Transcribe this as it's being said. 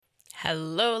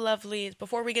Hello, lovelies.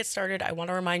 Before we get started, I want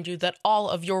to remind you that all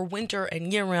of your winter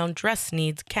and year-round dress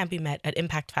needs can be met at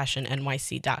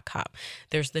impactfashionnyc.com.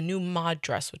 There's the new mod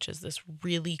dress, which is this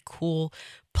really cool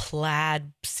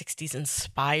plaid 60s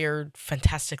inspired,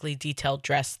 fantastically detailed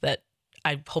dress that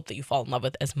I hope that you fall in love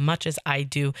with as much as I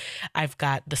do. I've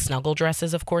got the snuggle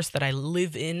dresses, of course, that I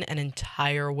live in an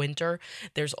entire winter.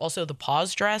 There's also the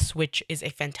pause dress, which is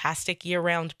a fantastic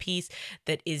year-round piece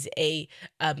that is a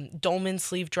dolman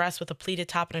sleeve dress with a pleated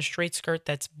top and a straight skirt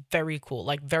that's very cool,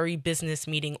 like very business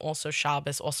meeting, also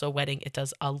Shabbos, also wedding. It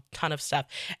does a ton of stuff.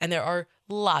 And there are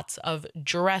lots of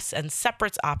dress and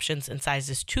separates options in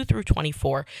sizes 2 through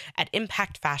 24 at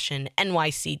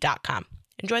impactfashionnyc.com.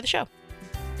 Enjoy the show.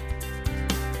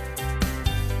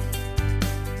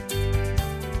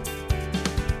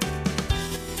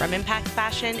 From Impact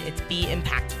Fashion, it's Be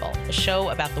Impactful, a show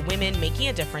about the women making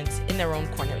a difference in their own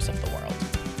corners of the world.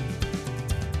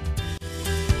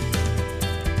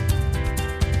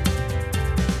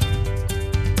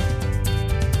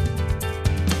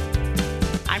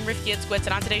 I'm Rifki Itzkowitz,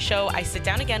 and on today's show, I sit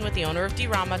down again with the owner of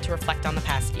D-Rama to reflect on the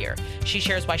past year. She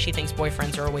shares why she thinks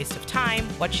boyfriends are a waste of time,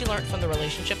 what she learned from the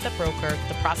relationship that broke her,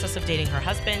 the process of dating her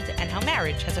husband, and how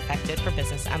marriage has affected her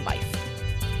business and life.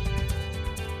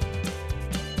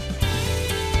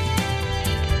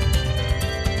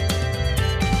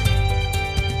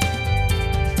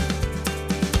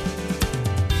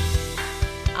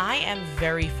 I am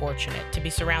very fortunate to be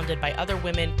surrounded by other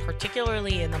women,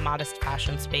 particularly in the modest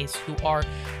fashion space, who are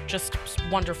just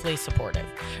wonderfully supportive.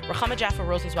 Ruchama Jaffa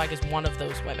Rosenzweig is one of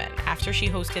those women. After she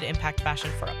hosted Impact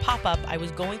Fashion for a pop-up, I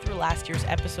was going through last year's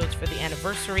episodes for the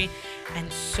anniversary,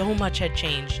 and so much had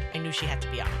changed. I knew she had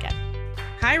to be on again.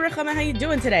 Hi, Ruchama. How you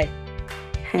doing today?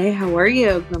 Hey, how are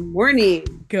you? Good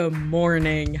morning. Good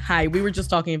morning. Hi. We were just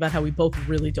talking about how we both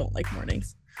really don't like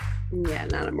mornings. Yeah,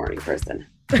 not a morning person.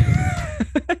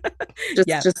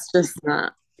 Yeah. Just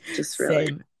not. Just really.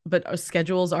 Same. But our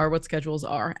schedules are what schedules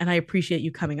are. And I appreciate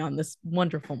you coming on this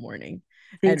wonderful morning.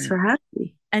 Thanks for having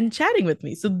me. And chatting with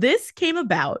me. So this came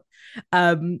about.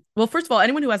 Well, first of all,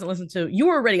 anyone who hasn't listened to, you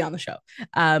were already on the show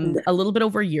a little bit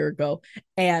over a year ago.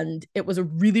 And it was a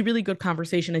really, really good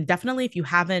conversation. And definitely, if you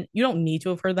haven't, you don't need to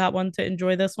have heard that one to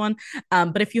enjoy this one.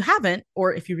 But if you haven't,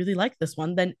 or if you really like this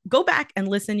one, then go back and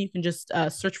listen. You can just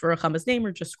search for Ruchama's name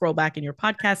or just scroll back in your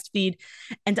podcast feed.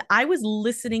 And I was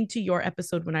listening to your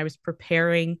episode when I was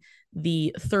preparing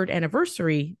the third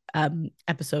anniversary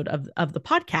episode of the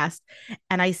podcast.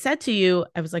 And I said to you,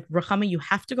 I was like, Ruchama, you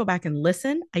have to go back and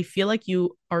listen. I feel like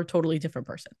you are a totally different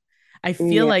person. I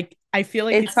feel like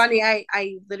it's funny.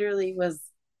 I literally was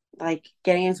like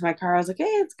getting into my car. I was like, hey,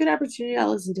 it's a good opportunity.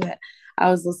 I'll listen to it. I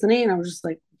was listening and I was just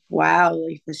like, wow,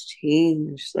 life has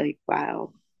changed. Like,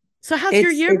 wow. So how's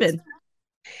your year been?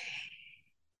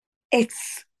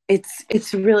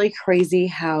 It's really crazy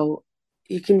how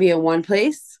you can be in one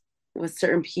place with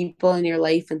certain people in your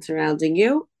life and surrounding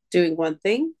you doing one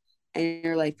thing, and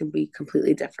your life can be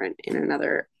completely different in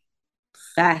another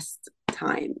fast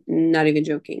time. Not even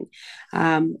joking.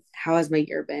 How has my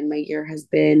year been? My year has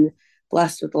been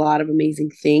blessed with a lot of amazing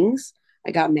things.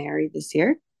 I got married this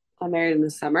year. I got married in the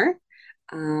summer.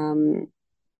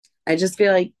 I just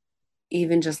feel like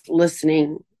even just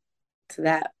listening to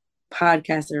that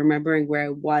podcast and remembering where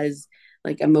I was,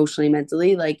 like, emotionally,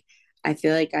 mentally, like, I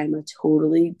feel like I'm a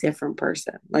totally different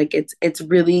person. Like, it's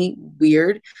really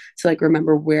weird to like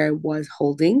remember where I was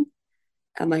holding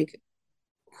and like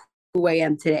who I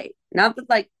am today. Not that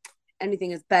like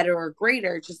anything is better or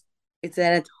greater, just it's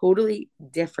at a totally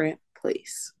different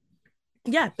place.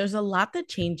 Yeah, there's a lot that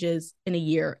changes in a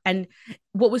year. And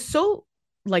what was so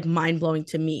like mind-blowing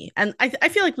to me, and I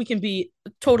feel like we can be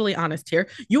totally honest here,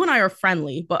 you and I are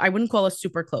friendly, but I wouldn't call us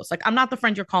super close. Like, I'm not the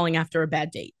friend you're calling after a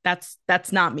bad date. That's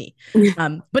not me.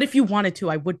 But if you wanted to,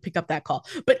 I would pick up that call.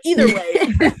 But either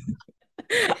way,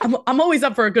 I'm always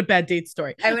up for a good bad date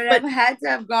story. I would have had to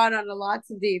have gone on a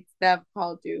lots of dates that have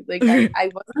called you. Like,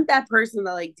 I wasn't that person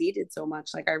that like dated so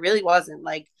much. Like, I really wasn't.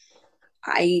 Like,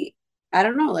 I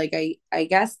don't know. Like, I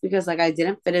guess because like I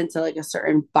didn't fit into like a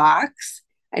certain box.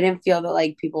 I didn't feel that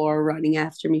like people were running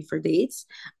after me for dates.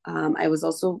 I was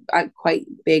also quite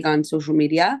big on social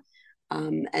media.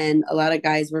 And a lot of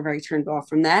guys were very turned off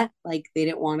from that. Like, they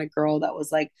didn't want a girl that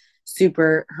was like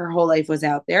super, her whole life was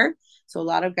out there. So a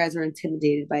lot of guys were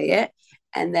intimidated by it.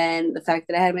 And then the fact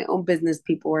that I had my own business,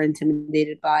 people were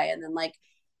intimidated by. And then like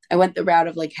I went the route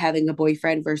of like having a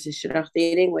boyfriend versus shidduch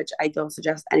dating, which I don't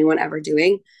suggest anyone ever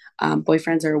doing.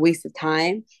 Boyfriends are a waste of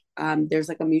time. There's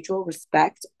like a mutual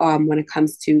respect when it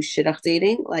comes to shidduch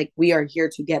dating. Like, we are here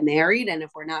to get married, and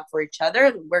if we're not for each other,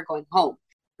 then we're going home.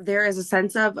 there is a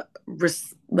sense of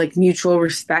like mutual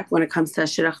respect when it comes to a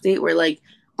shidduch date, where like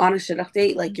on a shidduch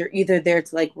date, like you're either there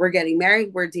to like we're getting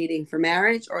married, we're dating for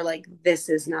marriage, or like this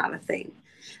is not a thing.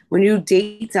 When you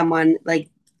date someone like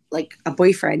a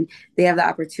boyfriend, they have the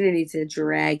opportunity to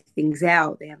drag things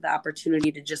out. They have the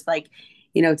opportunity to just like,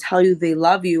 tell you they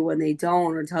love you when they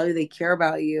don't, or tell you they care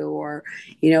about you, or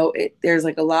there's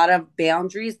like a lot of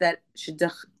boundaries that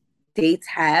shidduch dates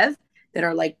have that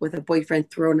are like with a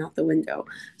boyfriend thrown out the window.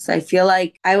 So I feel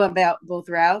like I went about both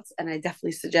routes, and I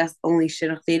definitely suggest only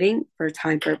shidduch dating for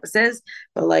time purposes.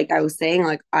 But like I was saying,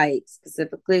 like I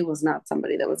specifically was not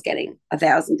somebody that was getting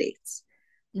 1,000 dates.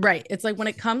 Right. It's like when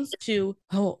it comes to,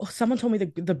 oh, someone told me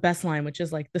the best line, which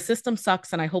is like, the system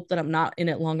sucks and I hope that I'm not in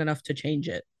it long enough to change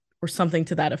it, or something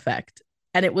to that effect.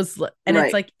 And it was, and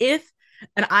it's Right. like,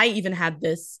 and I even had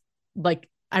this, like,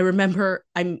 I remember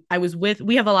I was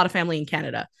we have a lot of family in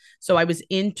Canada. So I was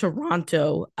in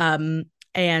Toronto.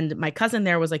 And my cousin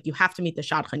there was like, you have to meet the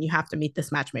shadchan, you have to meet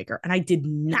this matchmaker. And I did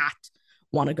not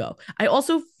want to go. I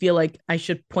also feel like I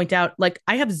should point out, like,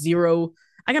 I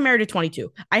got married at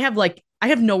 22. I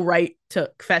have no right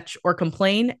to fetch or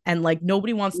complain, and like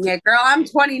nobody wants to. Yeah, girl, I'm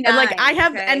And like 29. I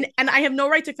have Okay. and I have no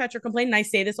right to fetch or complain, and I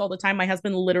say this all the time. My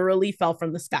husband literally fell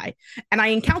from the sky, and I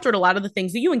encountered a lot of the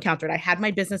things that you encountered. I had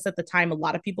my business at the time. A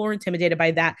lot of people were intimidated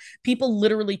by that. People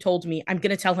literally told me, I'm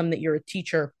going to tell him that you're a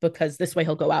teacher because this way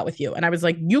he'll go out with you. And I was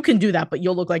like, you can do that, but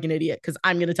you'll look like an idiot because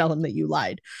I'm going to tell him that you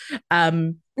lied.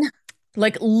 um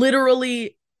like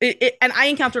literally, and I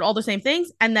encountered all the same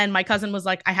things. And then my cousin was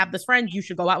like, I have this friend, you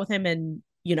should go out with him. And,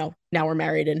 now we're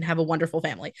married and have a wonderful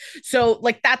family. So,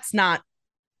 like, that's not,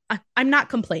 I'm not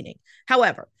complaining.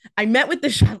 However, I met with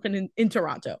this shadchan in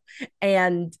Toronto,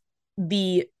 and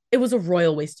it was a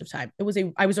royal waste of time.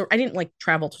 I didn't like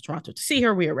travel to Toronto to see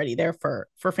her. We were already there for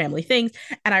family things.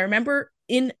 And I remember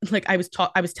I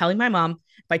was telling my mom,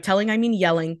 by telling I mean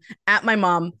yelling at my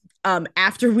mom,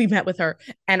 after we met with her.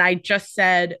 And I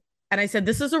said,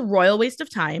 this is a royal waste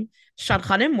of time.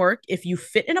 Shadchanim work if you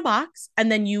fit in a box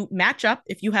and then you match up.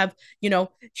 If you have,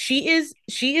 she is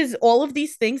all of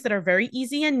these things that are very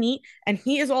easy and neat, and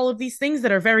he is all of these things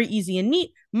that are very easy and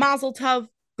neat. Mazel tov,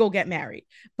 go get married.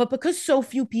 But because so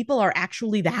few people are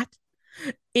actually that,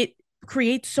 it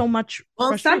creates so much Well,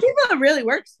 some frustration. people it really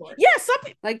works for. Yeah, some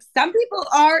people, Like some people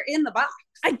are in the box.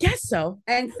 I guess so.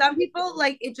 And some people,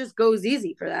 like, it just goes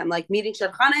easy for them. Like meeting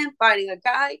shadchanim, finding a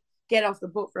guy, get off the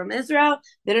boat from Israel.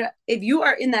 If you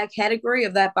are in that category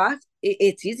of that box,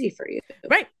 it's easy for you.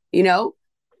 Right. You know,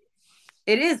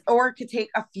 it is. Or it could take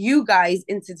a few guys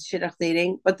into shidduch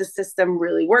dating, but the system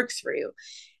really works for you.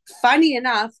 Funny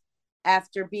enough,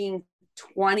 after being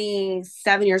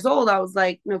 27 years old, I was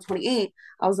like, no, 28,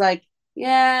 I was like,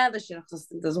 yeah, the shidduch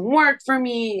system doesn't work for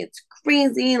me. It's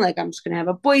crazy. Like, I'm just going to have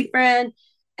a boyfriend.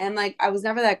 And like, I was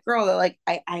never that girl that like,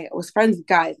 I was friends with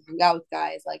guys, hung out with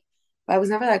guys. Like, but I was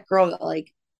never that girl that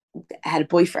like had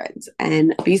boyfriends.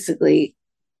 And basically,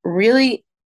 really,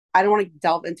 I don't want to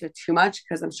delve into it too much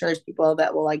because I'm sure there's people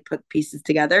that will like put pieces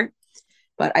together.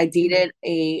 But I dated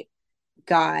a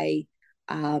guy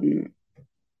um,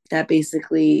 that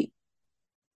basically,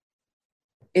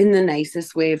 in the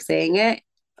nicest way of saying it,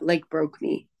 like broke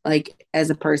me like as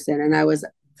a person. And I was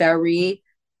very,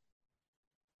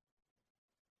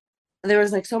 there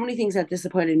was like so many things that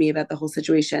disappointed me about the whole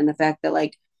situation. The fact that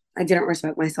like I didn't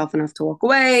respect myself enough to walk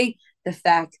away, the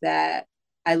fact that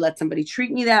I let somebody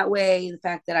treat me that way, the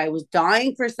fact that I was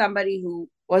dying for somebody who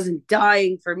wasn't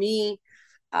dying for me.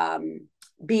 Um,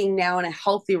 Being now in a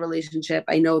healthy relationship,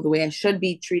 I know the way I should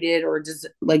be treated or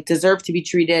deserve to be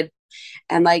treated.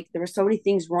 And like there were so many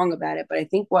things wrong about it. But I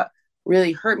think what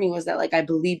really hurt me was that like I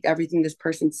believed everything this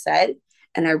person said,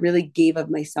 and I really gave of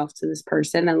myself to this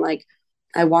person. And like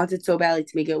I wanted so badly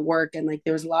to make it work. And like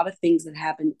there was a lot of things that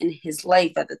happened in his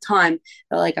life at the time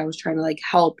that like I was trying to like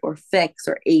help or fix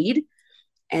or aid.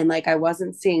 And like I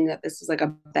wasn't seeing that this was like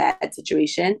a bad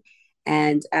situation.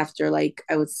 And after like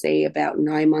I would say about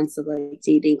 9 months of like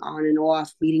dating on and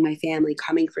off, meeting my family,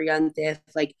 coming for Yantif,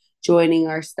 like joining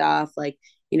our stuff, like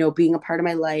being a part of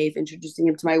my life, introducing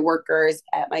him to my workers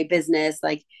at my business,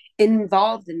 like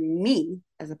involved in me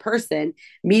as a person,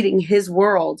 meeting his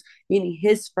world, meeting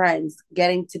his friends,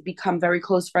 getting to become very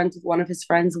close friends with one of his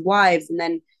friends' wives. And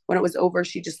then when it was over,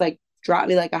 she just like dropped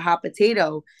me like a hot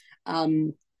potato.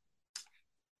 Um,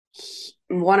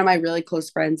 One of my really close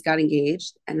friends got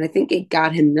engaged, and I think it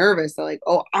got him nervous. So like,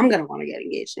 oh, I'm gonna want to get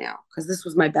engaged now because this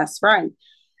was my best friend.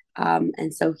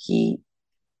 And so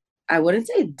I wouldn't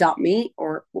say dumped me,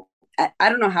 or I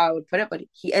don't know how I would put it, but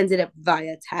he ended up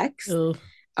via text, Ugh.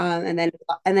 And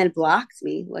then blocked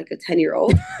me like a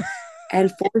 10-year-old,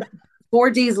 and four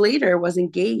days later was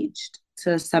engaged.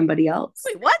 to somebody else.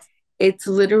 Wait, what? It's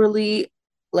literally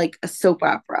like a soap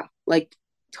opera, like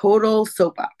total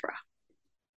soap opera.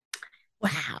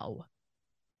 Wow.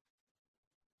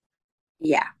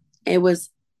 Yeah. It was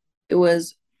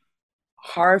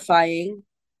horrifying,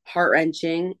 heart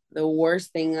wrenching, the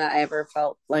worst thing that I ever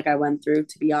felt like I went through,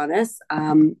 to be honest.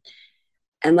 And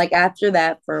like after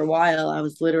that, for a while, I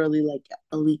was literally like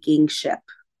a leaking ship,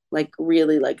 like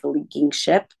really like a leaking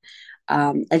ship.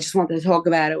 I just wanted to talk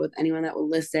about it with anyone that would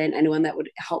listen, anyone that would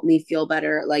help me feel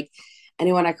better, like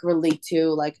anyone I could relate to.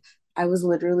 Like I was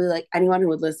literally like anyone who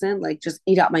would listen, like just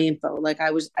eat up my info. Like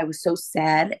I was so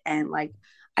sad and like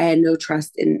I had no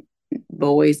trust in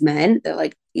boys, men that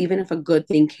like even if a good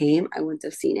thing came, I wouldn't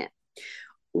have seen it.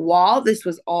 While this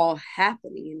was all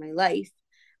happening in my life,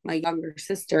 my younger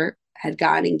sister had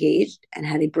gotten engaged and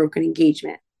had a broken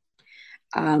engagement.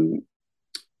 Um,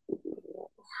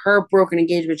 her broken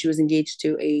engagement, she was engaged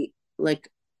to a like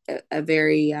a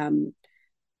very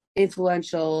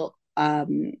influential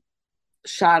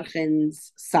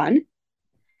shadchan's son.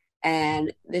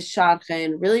 And this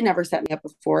shadchan really never set me up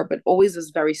before, but always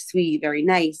was very sweet, very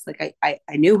nice. Like I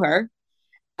knew her,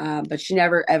 but she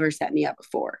never ever set me up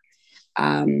before.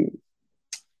 Um,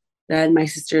 then my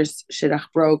sister's shidduch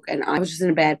broke, and I was just in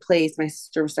a bad place. My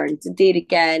sister was starting to date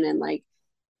again, and like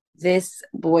this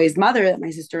boy's mother that my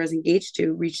sister was engaged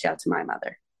to reached out to my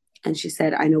mother. And she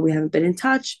said, I know we haven't been in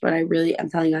touch, but I really am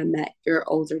telling you, I met your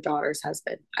older daughter's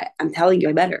husband. I'm telling you,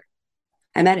 I met her.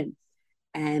 I met him.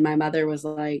 And my mother was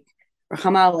like,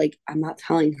 Rahama, like, I'm not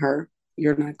telling her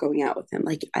you're not going out with him.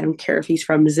 Like, I don't care if he's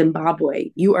from Zimbabwe.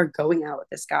 You are going out with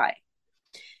this guy.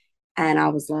 And I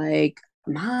was like,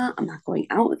 Ma, I'm not going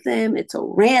out with him. It's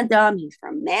so random. He's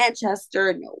from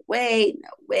Manchester. No way. No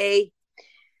way.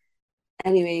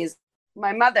 Anyways,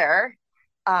 my mother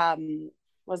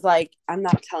was like, I'm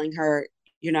not telling her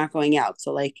you're not going out.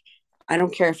 So like, I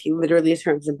don't care if he literally is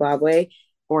from Zimbabwe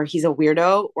or he's a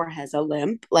weirdo or has a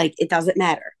limp. Like, it doesn't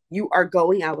matter. You are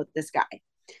going out with this guy.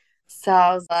 So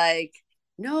I was like,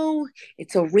 no,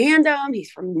 it's so random.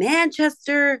 He's from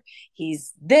Manchester.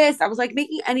 He's this. I was like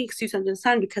making any excuse under the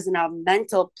sun because in a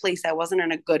mental place, I wasn't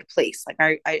in a good place. Like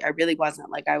I really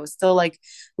wasn't. Like I was still like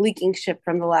leaking shit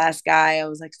from the last guy. I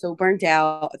was like so burnt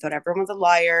out. I thought everyone was a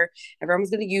liar. Everyone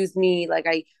was gonna use me. Like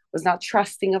I was not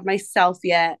trusting of myself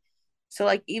yet. So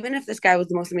like even if this guy was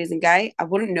the most amazing guy, I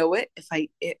wouldn't know it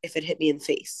if it hit me in the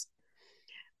face.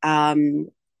 Um,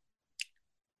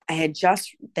 I had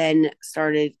just then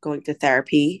started going to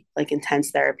therapy, like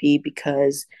intense therapy,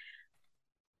 because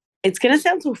it's gonna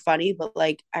sound so funny, but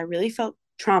like I really felt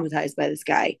traumatized by this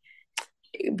guy.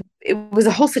 It was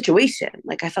a whole situation.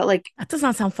 Like I felt like That does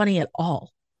not sound funny at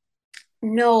all.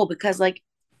 no, because like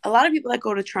a lot of people that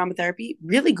go to trauma therapy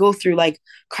really go through like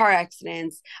car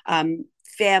accidents,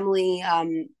 family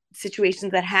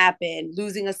situations that happen,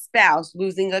 losing a spouse,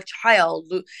 losing a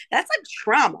child. That's like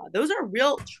trauma. Those are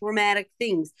real traumatic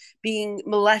things. Being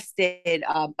molested,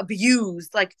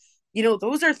 abused, like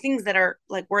those are things that are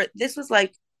like where this was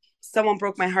like someone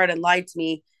broke my heart and lied to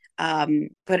me,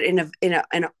 but in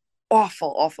a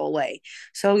awful awful way.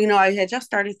 So I had just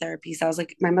started therapy, so I was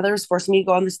like my mother was forcing me to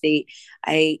go on the state.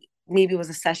 I maybe was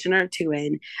a session or two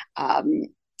in. um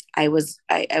I went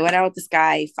out with this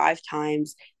guy 5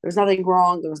 times. There was nothing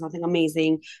wrong, there was nothing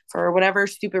amazing. For whatever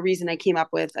stupid reason I came up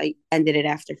with, I ended it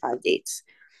after 5 dates.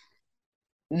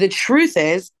 The truth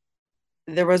is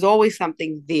there was always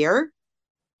something there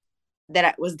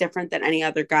that was different than any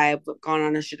other guy I've gone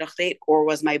on a shidduch date or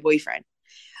was my boyfriend.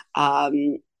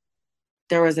 um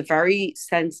there was a very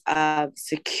sense of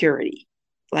security.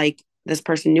 Like this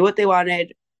person knew what they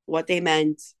wanted, what they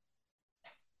meant.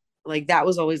 Like that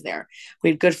was always there.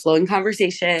 We had good flowing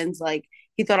conversations. Like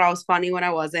he thought I was funny when I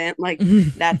wasn't. Like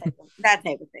that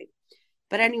type of thing.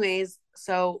 But anyways,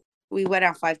 so we went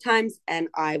out 5 times, and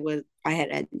I had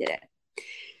ended it.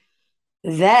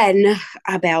 Then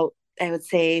about I would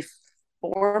say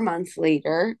 4 months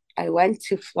later, I went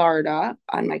to Florida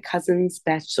on my cousin's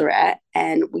bachelorette,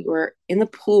 and we were in the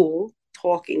pool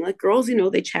talking. Like girls,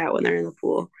 they chat when they're in the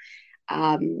pool.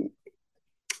 Um,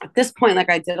 at this point, like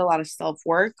I did a lot of self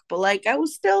work, but like I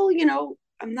was still,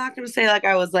 I'm not gonna say like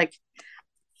I was like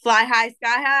fly high,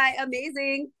 sky high,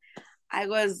 amazing. I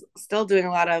was still doing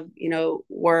a lot of,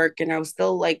 work, and I was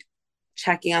still like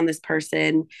checking on this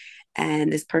person.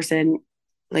 And this person,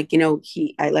 like,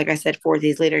 like I said, 4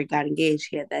 days later, he got engaged.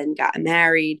 He had then gotten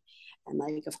married. And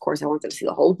like, of course, I wanted to see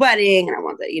the whole wedding. And I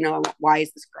wanted, why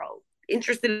is this girl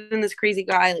interested in this crazy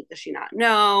guy? Like, does she not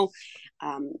know?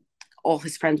 Um, all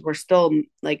his friends were still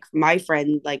like my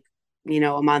friend, like,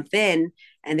 a month in,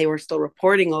 and they were still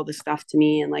reporting all this stuff to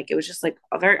me. And like, it was just like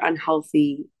a very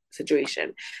unhealthy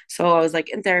situation. So I was like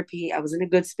in therapy. I was in a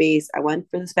good space. I went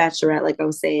for this bachelorette, like I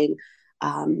was saying,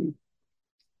 um,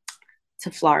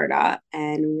 to Florida,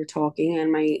 and we were talking,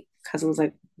 and my cousin was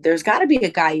like, "There's got to be a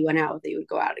guy you went out with that you would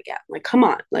go out again. Like, come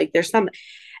on, like there's some."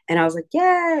 And I was like,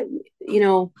 "Yeah, you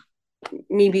know,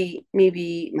 maybe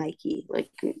Mikey, like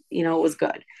it was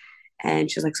good." And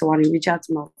she's like, "So why don't you reach out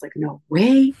to him?" I was like, no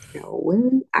way.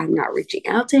 I'm not reaching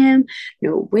out to him.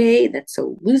 No way. That's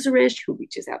so loserish. Who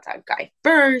reaches out to a guy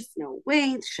first? No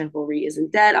way. Chivalry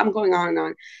isn't dead. I'm going on and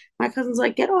on. My cousin's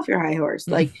like, get off your high horse.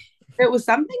 Like, if it was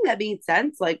something that made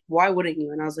sense, like, why wouldn't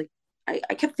you? And I was like,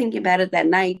 I kept thinking about it that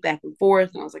night, back and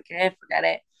forth. And I was like, forget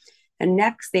it. And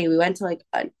next day we went to like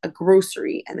a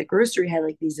grocery, and the grocery had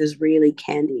like these Israeli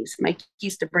candies. Mike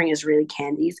used to bring Israeli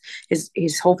candies.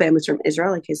 His whole family's from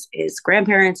Israel, like his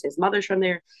grandparents, his mother's from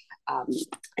there. Um,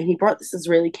 and he brought this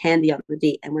Israeli candy on the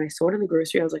date. And when I saw it in the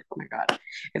grocery, I was like, oh my God,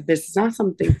 if this is not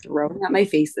something thrown at my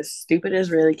face, this stupid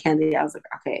Israeli candy, I was like,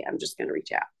 okay, I'm just gonna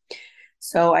reach out.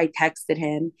 So I texted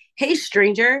him, hey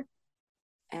stranger.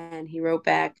 And he wrote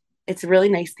back, it's really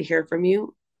nice to hear from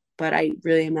you, but I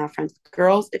really am not friends with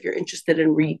girls. If you're interested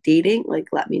in redating, like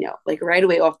let me know. Like right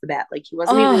away off the bat. Like he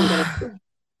Oh,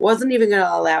 wasn't even gonna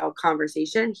allow a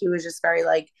conversation. He was just very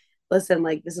like, listen,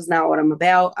 like this is not what I'm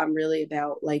about. I'm really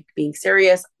about like being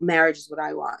serious. Marriage is what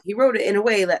I want. He wrote it in a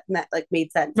way that like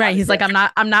made sense, right. He's obviously.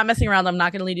 like, I'm not messing around. I'm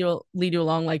not going to lead you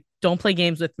along. Like, don't play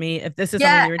games with me. If this is something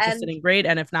Yeah, you're interested and in, great.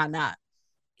 And if not, not.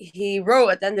 he wrote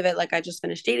at the end of it, like I just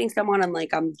finished dating someone, and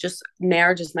like I'm just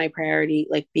marriage is my priority.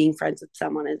 Like being friends with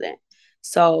someone isn't.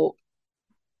 So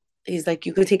he's like,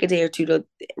 you could take a day or two to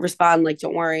respond. Like,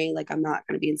 don't worry. Like, I'm not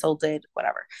going to be insulted,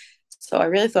 whatever. So I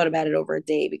really thought about it over a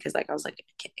day because, like, I was like,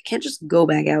 I can't just go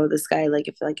back out with this guy. Like,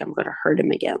 if like I'm going to hurt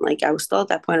him again. Like, I was still at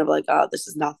that point of like, oh, this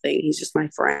is nothing. He's just my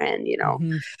friend.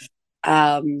 Mm-hmm.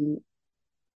 Um,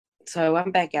 so I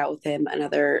went back out with him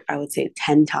another, I would say,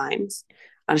 10 times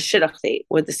on a shidduch date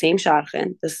with the same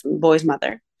shadchan, this boy's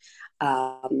mother.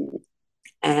 Um,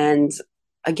 and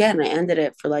again, I ended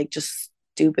it for like just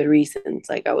stupid reasons.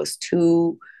 Like, I was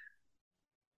too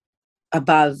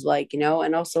above, like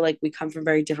and also like we come from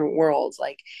very different worlds,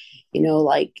 like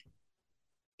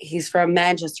he's from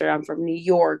Manchester, I'm from New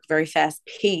York, very fast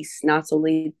paced, not so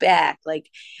laid back. Like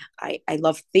I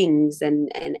love things and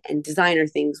designer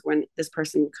things, when this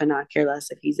person could not care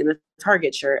less if he's in a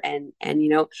Target shirt, and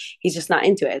he's just not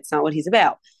into it. It's not what he's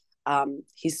about.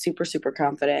 He's super super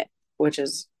confident, which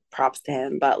is props to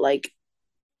him, but like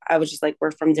I was just like,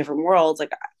 we're from different worlds.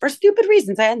 Like, for stupid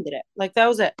reasons I ended it. Like, that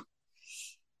was it.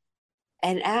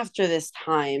 And after this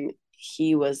time,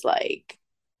 he was like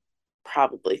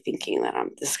probably thinking that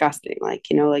I'm disgusting, like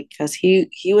because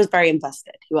he was very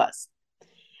invested. He was.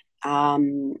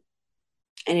 Um.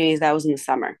 Anyways, that was in the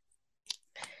summer.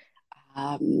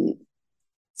 Um.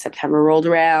 September rolled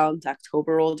around.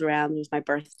 October rolled around. It was my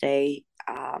birthday.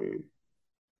 I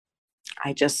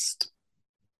just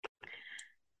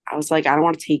I was like, I don't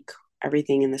want to take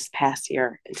everything in this past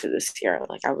year into this year.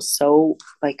 Like, I was so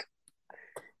like,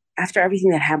 after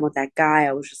everything that happened with that guy,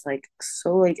 I was just like,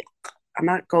 so like, I'm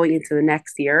not going into the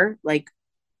next year like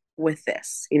with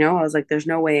this. I was like, there's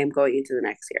no way I'm going into the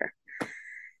next year.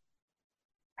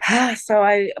 So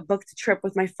I booked a trip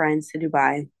with my friends to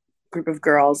Dubai, group of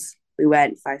girls. We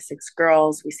went 5, 6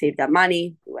 girls. We saved that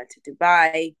money. We went to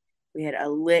Dubai. We had a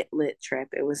lit trip.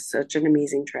 It was such an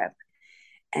amazing trip.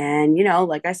 And,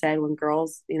 like I said, when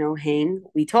girls, hang,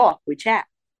 we talk, we chat.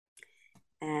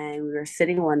 And we were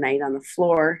sitting one night on the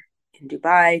floor in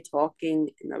Dubai, talking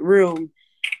in the room.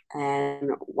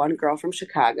 And one girl from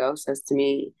Chicago says to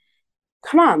me,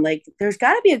 come on, like there's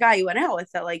got to be a guy you went out with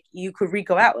that like you could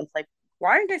go out with. Like,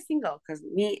 why aren't you guys single? Because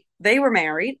they were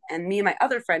married, and me and my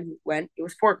other friend who went, it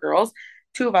was 4 girls,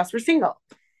 2 of us were single.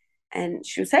 And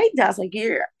she was saying to us, like,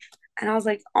 yeah. And I was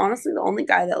like, honestly, the only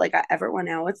guy that like I ever went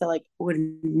out with that like would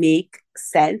make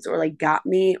sense or like got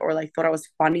me or like thought I was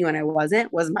funny when I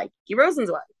wasn't was Mikey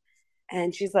Rosenzweig.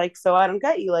 And she's like, so I don't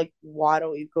get you. Like, why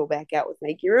don't you go back out with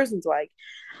Mikey Rosenzweig?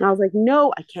 And I was like,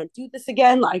 no, I can't do this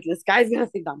again. Like, this guy's going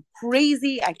to think I'm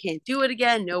crazy. I can't do it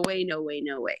again. No way, no way,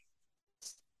 no way.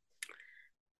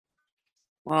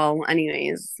 Well,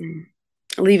 anyways,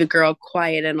 leave a girl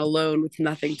quiet and alone with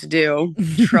nothing to do.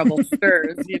 Trouble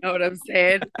stirs. You know what I'm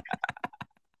saying?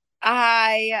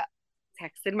 I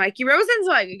texted Mikey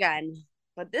Rosenzweig again.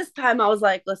 But this time I was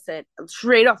like, listen,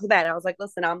 straight off the bat, I was like,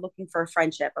 listen, I'm looking for a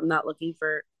friendship. I'm not looking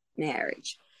for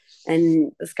marriage.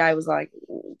 And this guy was like,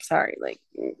 sorry, like,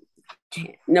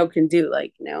 no can do,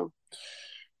 like, no.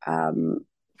 Um,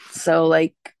 so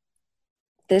like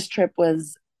this trip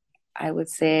was, I would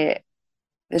say,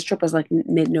 this trip was like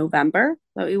mid-November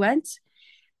that we went.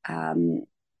 Um,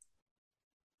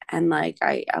 And like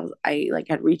I like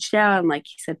had reached out and like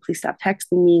he said, please stop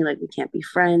texting me. Like we can't be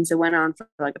friends. It went on for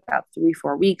like about 3,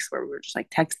 4 weeks where we were just like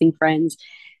texting friends.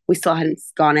 We still hadn't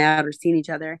gone out or seen each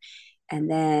other.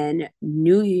 And then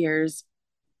New Year's,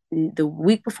 the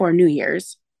week before New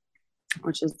Year's,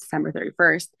 which is December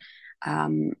 31st,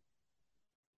 um,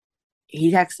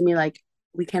 he texted me like,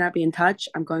 we cannot be in touch.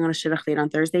 I'm going on a shidduch date on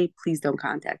Thursday. Please don't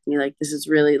contact me. Like, this is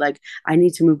really like, I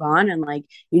need to move on and like,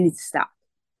 you need to stop.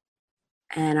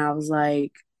 And I was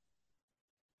like,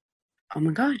 oh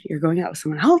my God, you're going out with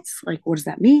someone else. Like, what does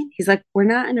that mean? He's like, we're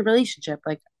not in a relationship.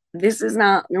 Like, this is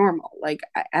not normal. Like,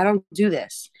 I don't do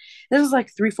this. This was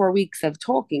like 3, 4 weeks of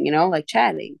talking, like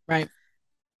chatting. Right.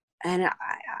 And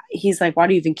he's like, why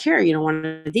do you even care? You don't want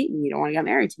to date me. You don't want to get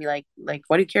married to me. Like,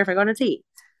 what do you care if I go on a date?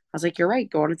 I was like, you're right.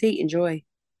 Go on a date. Enjoy.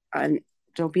 And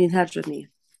don't be in touch with me.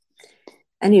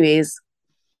 Anyways,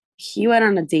 he went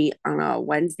on a date on a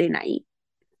Wednesday night.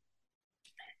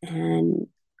 And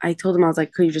I told him, I was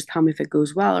like, could you just tell me if it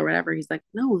goes well or whatever? He's like,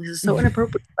 no, this is so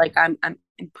inappropriate. Like, I'm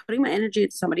putting my energy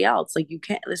into somebody else. Like, you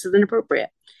can't, this is inappropriate.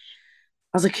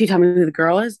 I was like, can you tell me who the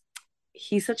girl is?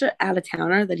 He's such an out of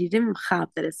towner that he didn't have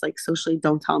that it's like socially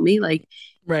don't tell me. Like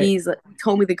Right. he's like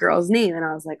told me the girl's name and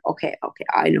I was like, okay,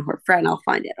 I know her friend. I'll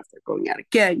find it if they're going out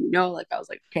again, like I was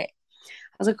like, okay.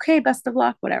 I was like, okay, best of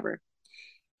luck, whatever.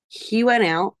 He went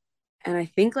out and I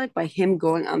think like by him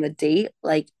going on the date,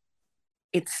 like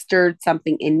it stirred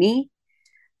something in me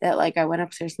that like I went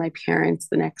upstairs to my parents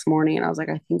the next morning and I was like,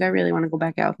 I think I really want to go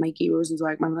back out with Mikey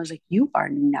Rosenzweig. My mother's like, you are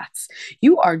nuts.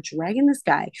 You are dragging this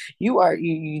guy.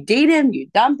 You date him, you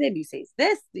dump him, you say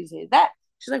this, you say that.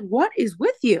 She's like, what is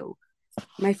with you?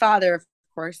 My father, of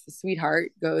course, the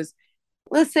sweetheart, goes,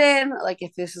 listen, like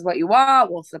if this is what you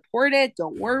want, we'll support it.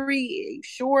 Don't worry. Are you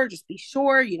sure? Just be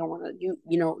sure. You don't want to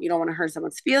you don't want to hurt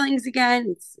someone's feelings again.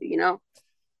 It's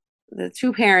the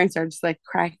two parents are just like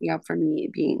cracking up for me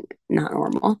being not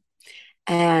normal.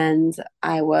 And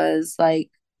I was like,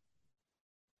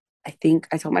 I think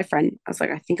I told my friend, I was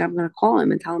like, I think I'm going to call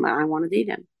him and tell him I want to date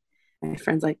him. My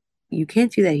friend's like, you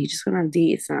can't do that. He just went on a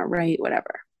date. It's not right.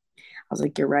 Whatever. I was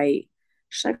like, you're right.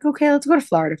 She's like, okay, let's go to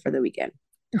Florida for the weekend.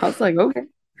 I was like, okay.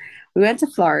 We went to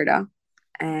Florida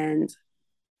and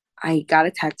I got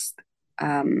a text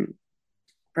from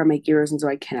Mikey Rose and so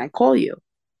like, can I call you?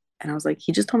 And I was like,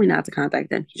 he just told me not to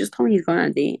contact him. He just told me he's going on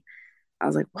a date. I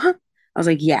was like, what? I was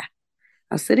like, yeah.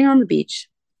 I was sitting on the beach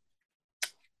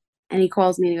and he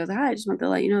calls me and he goes, hi, I just want to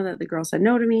let you know that the girl said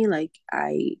no to me. Like,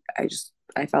 I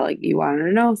felt like you wanted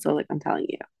to know. So, like, I'm telling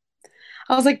you.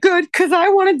 I was like, good, because I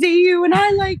want to date you and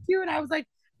I like you. And I was like,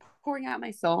 pouring out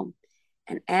my soul.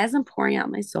 And as I'm pouring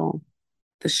out my soul,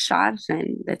 the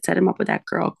shadchan that set him up with that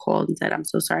girl called and said, I'm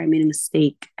so sorry, I made a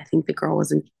mistake. I think the girl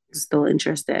wasn't still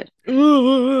interested. Mikey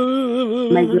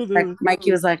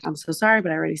was like, I'm so sorry,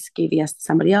 but I already gave yes to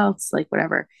somebody else, like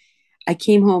whatever. I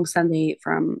came home Sunday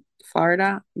from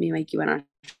Florida. Me and Mikey went on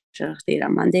a date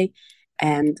on Monday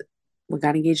and we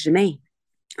got engaged in May.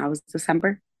 I was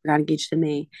December, we got engaged in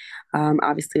May.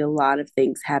 Obviously, a lot of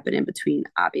things happen in between.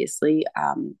 Obviously,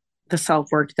 the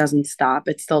self work doesn't stop.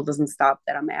 It still doesn't stop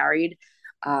that I'm married.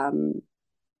 Um,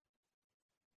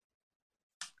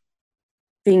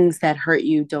 things that hurt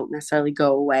you don't necessarily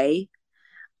go away.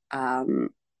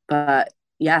 But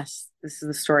yes, this is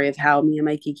the story of how me and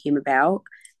Mikey came about,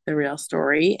 the real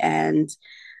story. And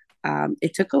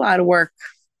it took a lot of work.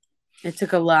 It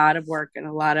took a lot of work and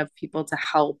a lot of people to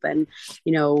help. And,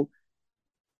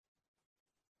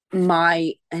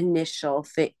 my initial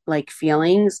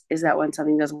feelings is that when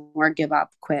something doesn't work, give up,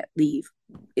 quit, leave.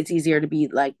 It's easier to be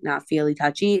like not feely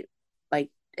touchy,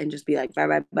 like and just be like bye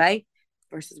bye bye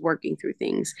versus working through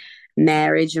things.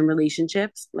 Marriage and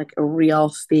relationships, like a real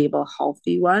stable,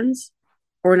 healthy ones,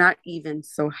 or not even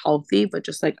so healthy, but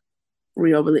just like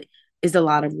real really is a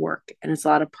lot of work and it's a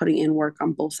lot of putting in work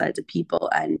on both sides of people.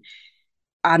 And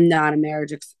I'm not a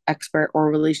marriage expert or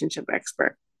a relationship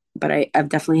expert, but I've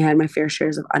definitely had my fair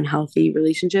shares of unhealthy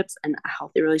relationships and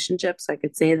healthy relationships. I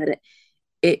could say that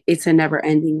it's a never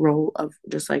ending role of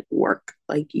just like work.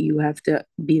 Like you have to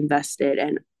be invested.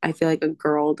 And I feel like a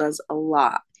girl does a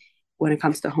lot when it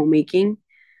comes to homemaking.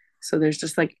 So there's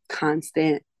just like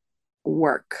constant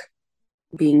work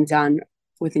being done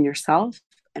within yourself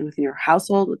and within your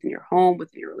household, within your home,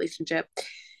 within your relationship.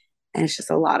 And it's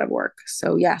just a lot of work.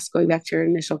 So yes, going back to your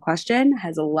initial question,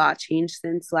 has a lot changed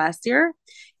since last year?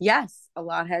 Yes, a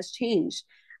lot has changed.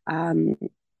 I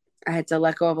had to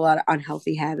let go of a lot of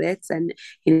unhealthy habits and,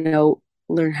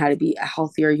 learn how to be a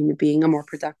healthier human being, a more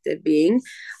productive being.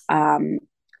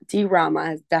 D-Rama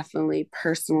has definitely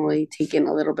personally taken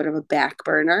a little bit of a back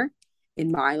burner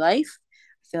in my life.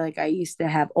 I feel like I used to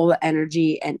have all the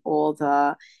energy and all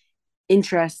the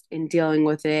interest in dealing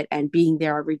with it and being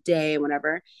there every day and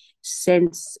whatever.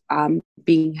 Since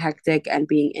being hectic and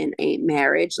being in a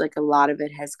marriage, like a lot of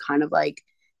it has kind of like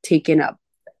taken up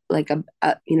like a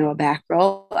back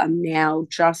row. I'm now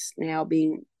just now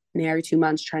being married 2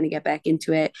 months, trying to get back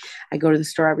into it. I go to the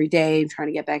store every day, trying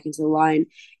to get back into the line.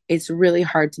 It's really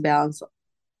hard to balance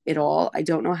it all. I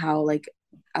don't know how like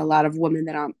a lot of women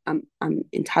that I'm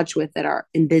in touch with that are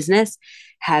in business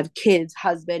have kids,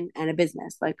 husband, and a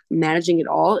business. Like managing it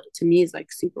all to me is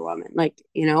like superwoman. Like,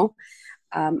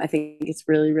 I think it's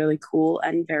really, really cool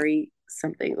and very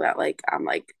something that like I'm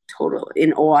like total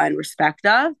in awe and respect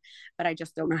of, but I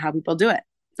just don't know how people do it.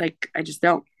 It's like I just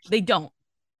don't. They don't.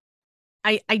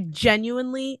 I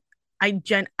genuinely I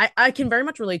can very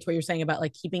much relate to what you're saying about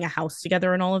like keeping a house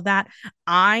together and all of that.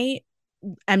 I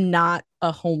am not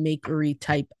a homemakery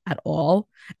type at all.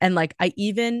 And like I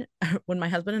even when my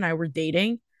husband and I were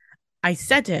dating, I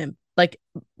said to him, like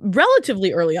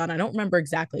relatively early on, I don't remember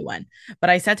exactly when, but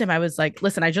I said to him, I was like,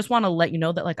 listen, I just want to let you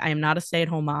know that like I am not a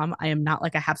stay-at-home mom. I am not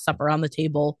like a have supper on the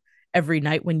table every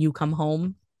night when you come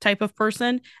home type of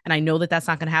person. And I know that that's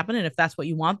not going to happen. And if that's what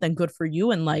you want, then good for you.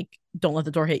 And like, don't let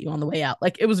the door hit you on the way out.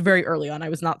 Like it was very early on. I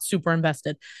was not super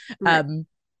invested. Right.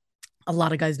 A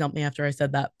lot of guys dumped me after I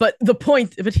said that, but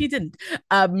but he didn't.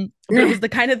 But it was the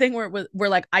kind of thing where it was, where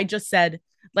like I just said,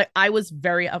 like I was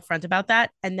very upfront about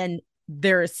that. And then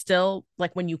there is still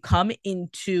like when you come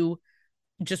into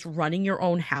just running your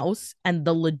own house and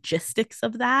the logistics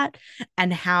of that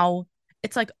and how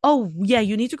it's like, oh yeah,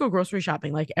 you need to go grocery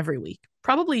shopping like every week,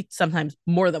 probably sometimes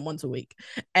more than once a week.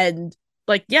 And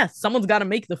like, yeah, someone's got to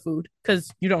make the food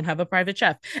because you don't have a private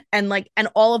chef. And like, and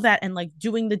all of that, and like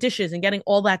doing the dishes and getting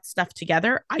all that stuff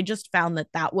together. I just found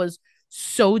that that was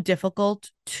so difficult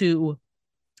to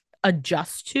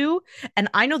adjust to. And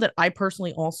I know that I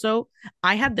personally also,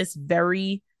 I had this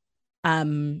very,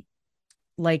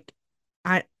 like,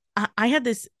 I, I had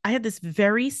this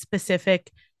very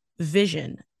specific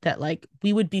vision that like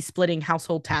we would be splitting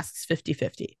household tasks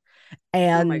 50-50.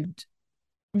 Oh my. And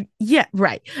yeah,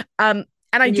 right. And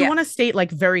I do Yeah. want to state like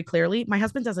very clearly, my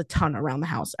husband does a ton around the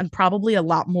house and probably a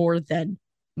lot more than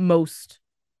most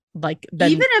like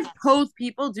Even than if both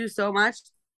people do so much,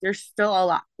 there's still a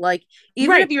lot. Like,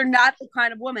 even if right. you're not the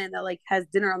kind of woman that like has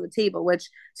dinner on the table, which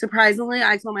surprisingly,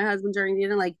 I told my husband during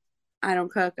dinner, like, I don't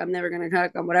cook. I'm never gonna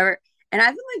cook. I'm whatever. And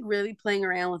I've been like really playing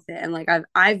around with it, and like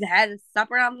I've had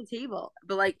supper on the table,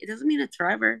 but like it doesn't mean it's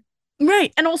forever.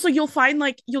 Right. And also you'll find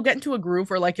like you'll get into a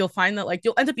groove where like you'll find that like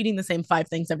you'll end up eating the same five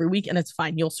things every week and it's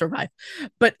fine. You'll survive.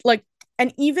 But like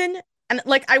and even and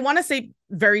like I want to say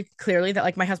very clearly that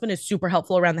like my husband is super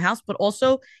helpful around the house, but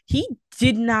also he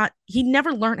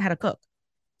never learned how to cook.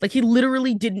 Like he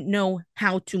literally didn't know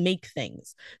how to make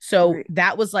things. So Right.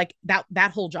 that was like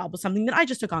that whole job was something that I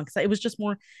just took on because it was just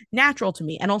more natural to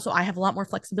me. And also I have a lot more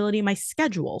flexibility in my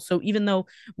schedule. So even though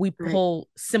we Right. pull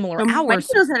similar So Mikey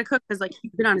hours, knows how to cook because like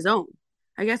he's been on his own.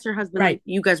 I guess your husband, right? like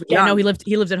you guys were Yeah, no, young.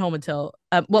 he lived at home until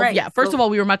well, Right. yeah. First of So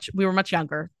all, we were much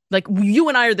younger. Like you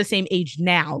and I are the same age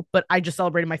now, but I just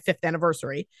celebrated my fifth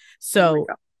anniversary. oh my So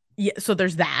God. yeah, so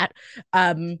there's that.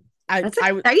 Um, That's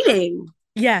I exciting.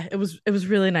 yeah, it was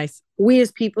really nice. We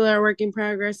as people are work in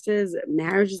progresses,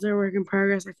 marriages are work in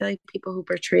progress. I feel like people who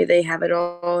portray they have it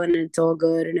all and it's all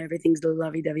good and everything's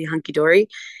lovey dovey hunky dory,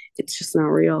 it's just not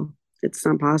real. It's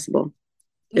not possible.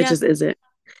 It Yeah, just isn't.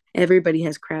 Everybody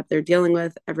has crap they're dealing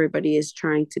with. Everybody is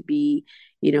trying to be,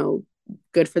 you know,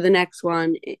 good for the next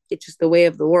one. It's just the way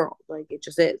of the world. Like it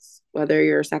just is. Whether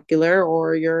you're secular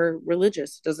or you're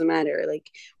religious, it doesn't matter. Like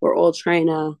we're all trying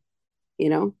to,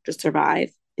 just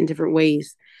survive in different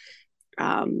ways.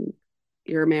 Um,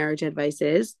 your marriage advice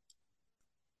is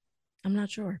I'm not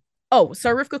sure. Oh,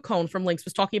 Sarifka Cohn from Links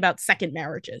was talking about second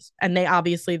marriages, and they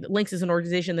obviously Links is an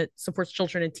organization that supports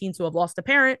children and teens who have lost a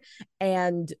parent,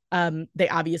 and they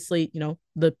obviously,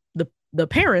 the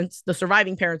parents, the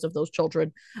surviving parents of those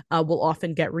children, will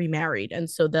often get remarried, and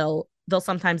so they'll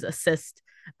sometimes assist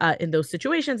in those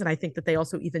situations, and I think that they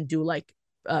also even do like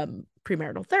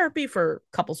premarital therapy for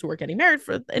couples who are getting married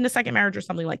for in a second marriage or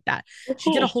something like that.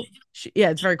 She did a cool. whole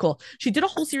yeah, it's very cool. She did a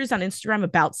whole series on Instagram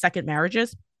about second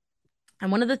marriages,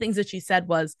 and one of the things that she said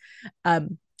was,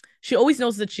 she always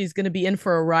knows that she's going to be in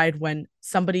for a ride when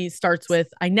somebody starts with,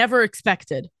 I never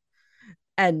expected,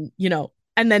 and,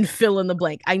 and then fill in the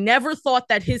blank. I never thought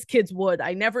that his kids would.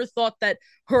 I never thought that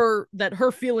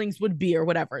her feelings would be or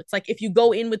whatever. It's like if you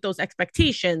go in with those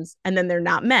expectations and then they're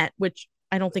not met, which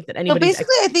I don't think that So anybody's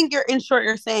basically, I think you're in short,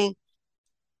 you're saying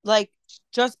like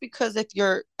just because if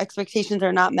your expectations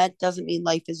are not met doesn't mean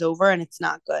life is over and it's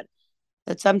not good.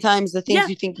 That sometimes the things yeah,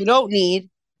 you think you don't need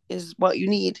is what you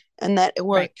need and that it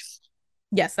right. works.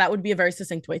 Yes, that would be a very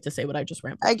succinct way to say what I just I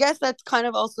rambled. guess that's kind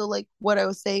of also like what I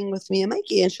was saying with me and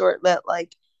Mikey in short, that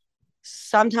like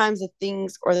sometimes the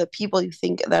things or the people you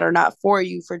think that are not for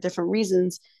you for different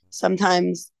reasons,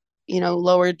 sometimes,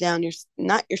 lower down your,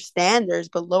 not your standards,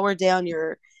 but lower down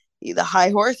the high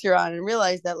horse you're on, and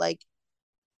realize that like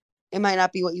it might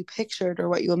not be what you pictured or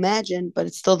what you imagined, but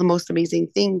it's still the most amazing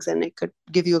things, and it could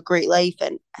give you a great life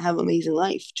and have an amazing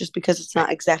life just because it's Right.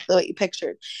 not exactly what you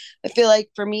pictured. I feel like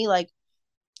for me, like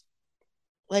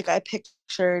I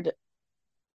pictured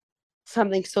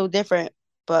something so different,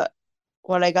 but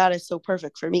what I got is so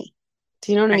perfect for me.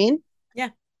 Do you know what I Right. mean? Yeah.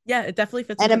 Yeah, it definitely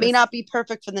fits And it into may this. not be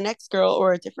perfect for the next girl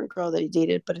or a different girl that he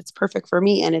dated, but it's perfect for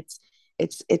me, and it's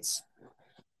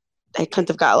I couldn't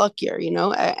have got luckier,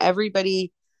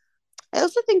 everybody. I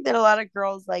also think that a lot of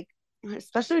girls, like,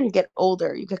 especially when you get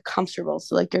older, you get comfortable,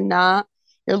 so like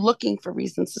you're looking for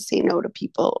reasons to say no to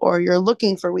people, or you're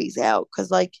looking for ways out,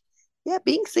 because like, yeah,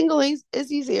 being single is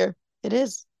easier. It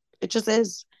is. It just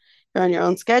is. You're on your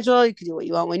own schedule, you can do what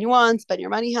you want when you want, spend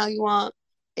your money how you want.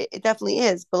 It definitely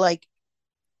is, but like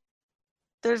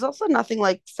there's also nothing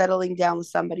like settling down with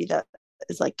somebody that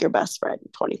is like your best friend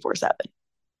 24/7.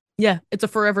 Yeah, it's a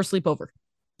forever sleepover.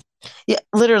 Yeah,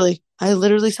 literally. I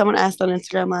literally Someone asked on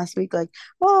Instagram last week, like,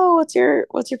 "Oh, what's your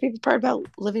favorite part about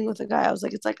living with a guy?" I was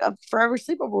like, "It's like a forever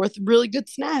sleepover with really good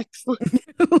snacks."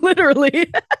 Literally.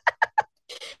 It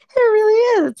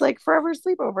really is. It's like forever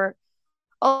sleepover.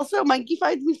 Also, Mikey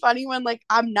finds me funny when like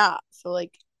I'm not. So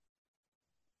like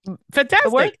it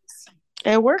Fantastic. works.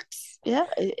 It works. Yeah.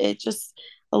 It just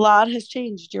a lot has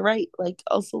changed. You're right. Like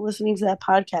also listening to that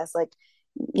podcast, like,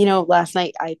 last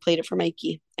night I played it for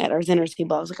Mikey at our dinner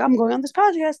table. I was like, I'm going on this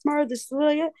podcast tomorrow. This is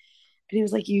like it. And he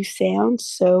was like, "You sound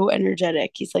so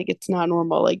energetic." He's like, "It's not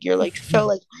normal. Like you're like so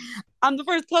like I'm the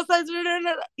first plus size."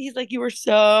 He's like, "You were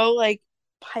so like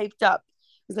piped up."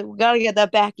 He's like, "We gotta get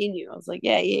that back in you." I was like,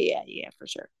 "Yeah, yeah, yeah, yeah, for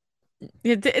sure."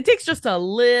 It takes just a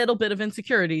little bit of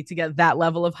insecurity to get that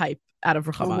level of hype out of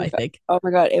Oh Ruchama, my I god. think. Oh my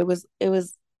god. It was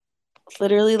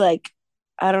literally like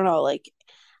I don't know, like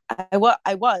I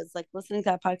was like listening to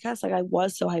that podcast, like I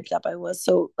was so hyped up. I was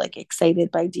so like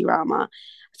excited by D-Rama.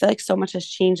 I feel like so much has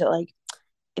changed that like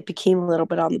it became a little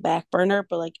bit on the back burner,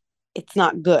 but like it's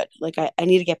not good. Like I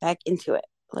need to get back into it.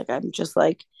 Like I'm just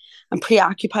like I'm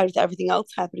preoccupied with everything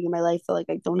else happening in my life. So like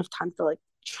I don't have time to like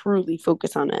truly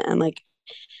focus on it. And like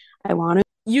I want to.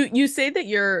 You say that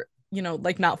you're,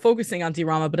 like not focusing on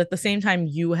D-Rama, but at the same time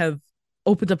you have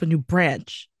opened up a new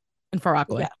branch in Far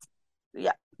Rockaway. Yeah.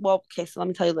 Yeah. Well, okay, so let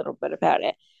me tell you a little bit about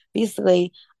it.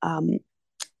 Basically, my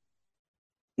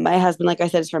husband, like I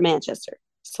said, is from Manchester.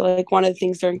 So like one of the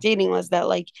things during dating was that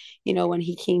like, when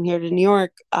he came here to New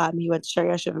York, he went to Sherry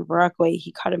Yeshiva in Barakaway.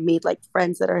 He kind of made like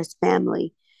friends that are his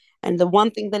family. And the one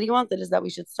thing that he wanted is that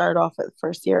we should start off with the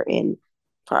first year in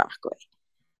Barakaway.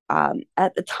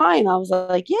 At the time I was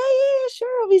like, yeah, yeah, yeah,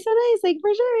 sure, it'll be so nice, like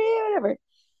for sure, yeah, whatever.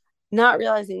 Not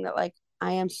realizing that like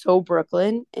I am so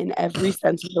Brooklyn in every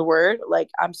sense of the word. Like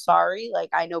I'm sorry, like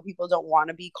I know people don't want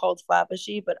to be called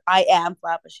Flatbushy, but I am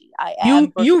Flatbushy. I am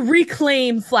Brooklyn. You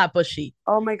reclaim Flatbushy.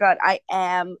 Oh my god, I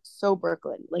am so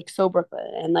Brooklyn, like so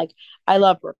Brooklyn, and like I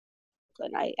love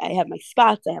Brooklyn. I have my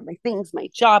spots, I have my things, my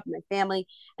job, my family,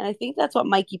 and I think that's what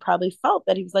Mikey probably felt,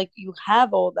 that he was like, you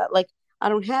have all that, like I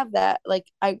don't have that, like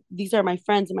I these are my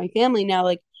friends and my family now,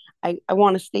 like I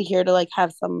want to stay here to like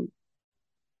have some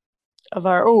of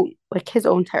our own, like his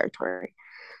own territory.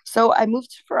 So I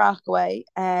moved to Rockaway,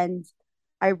 and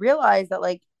I realized that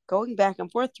like going back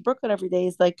and forth to Brooklyn every day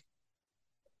is like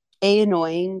A,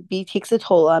 annoying, B, takes a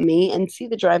toll on me, and C,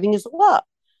 the driving is a lot.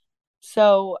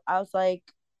 So I was like,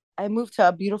 I moved to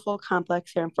a beautiful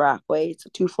complex here in Rockaway. It's a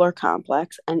 2-floor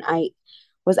complex. And I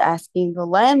was asking the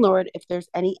landlord if there's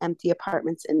any empty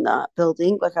apartments in the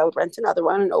building. Like I would rent another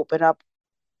one and open up,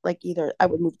 like either I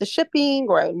would move the shipping,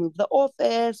 or I would move the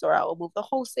office, or I would move the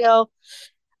wholesale.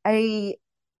 I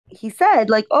He said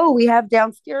like, "Oh, we have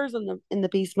downstairs in the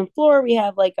basement floor, we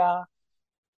have like a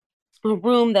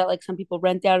room that like some people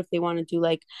rent out if they want to do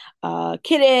like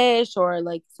kiddish, or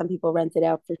like some people rent it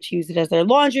out for to use it as their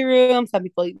laundry room, some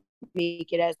people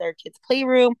make it as their kids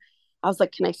playroom." I was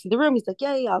like, "Can I see the room?" He's like,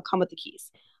 "Yeah, yeah, I'll come with the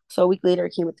keys." So a week later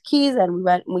he came with the keys, and we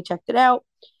went and we checked it out.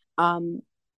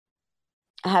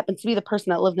 I happened to be the person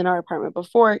that lived in our apartment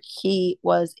before. He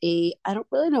was I don't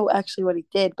really know actually what he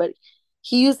did, but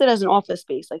he used it as an office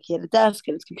space. Like he had a desk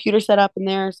and his computer set up in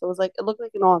there. So it was like, it looked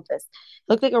like an office. It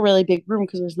looked like a really big room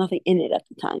because there was nothing in it at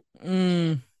the time.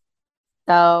 Mm.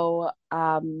 So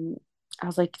I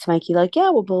was like to Mikey, like, yeah,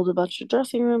 we'll build a bunch of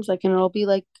dressing rooms. Like, and it'll be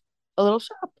like a little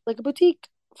shop, like a boutique.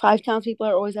 Five towns people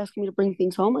are always asking me to bring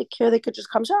things home. Like, here they could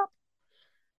just come shop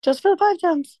just for the 5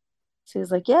 towns. So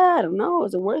he's like, yeah, I don't know.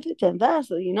 Is it worth it to invest?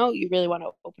 So, you really want to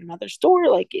open another store?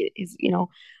 Like,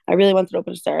 I really wanted to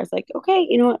open a store. I was like, okay,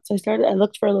 you know what? So I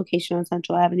looked for a location on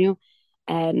Central Avenue.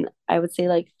 And I would say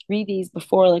like 3 days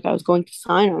before, like I was going to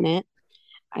sign on it,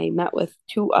 I met with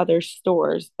two other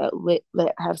stores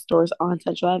that have stores on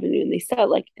Central Avenue. And they said,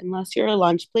 like, unless you're a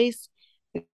lunch place,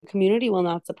 the community will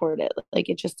not support it. Like,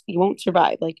 you won't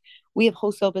survive. Like, we have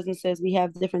wholesale businesses, we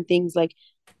have different things. Like,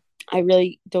 I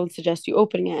really don't suggest you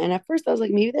opening it. And at first I was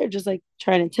like, maybe they're just like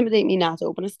trying to intimidate me not to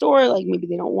open a store. Like maybe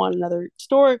they don't want another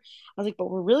store. I was like, but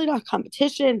we're really not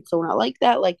competition. So we're not like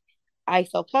that. Like I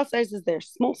sell plus sizes, there's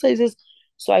small sizes.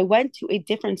 So I went to a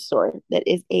different store that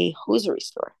is a hosiery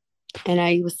store. And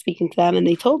I was speaking to them and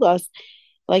they told us,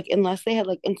 like, unless they had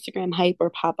like Instagram hype or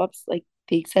pop-ups, like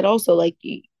they said also, like,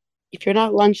 if you're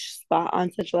not lunch spot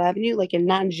on Central Avenue, like in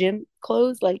non-gym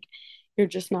clothes, like you're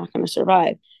just not going to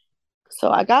survive. So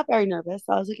I got very nervous.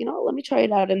 I was like, let me try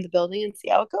it out in the building and see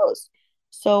how it goes.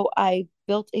 So I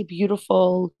built a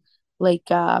beautiful, like,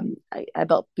 I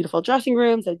built beautiful dressing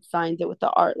rooms. I designed it with the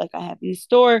art like I have in the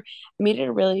store. I made it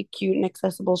a really cute and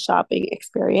accessible shopping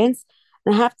experience.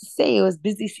 And I have to say, it was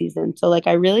busy season. So, like,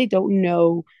 I really don't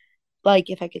know, like,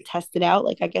 if I could test it out.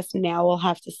 Like, I guess now we'll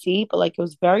have to see. But, like, it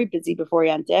was very busy before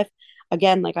Yom Diff.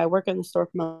 Again, like, I work in the store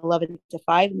from 11 to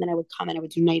 5, and then I would come and I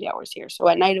would do night hours here. So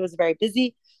at night, it was very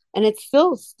busy and it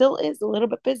still is a little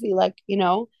bit busy, like,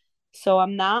 so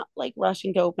I'm not like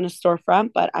rushing to open a storefront,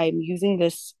 but I'm using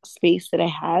this space that I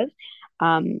have.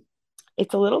 um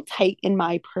it's a little tight in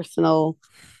my personal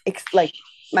like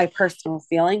my personal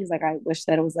feelings. Like I wish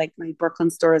that it was like my Brooklyn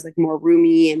store is like more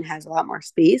roomy and has a lot more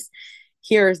space.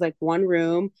 Here is like one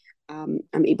room. I'm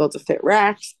able to fit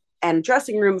racks and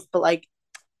dressing rooms, but like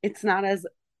it's not as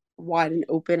wide and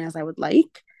open as I would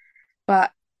like.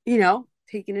 But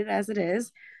taking it as it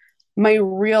is. My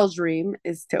real dream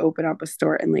is to open up a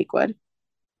store in Lakewood.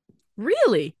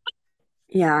 Really?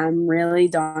 Yeah, I'm really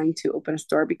dying to open a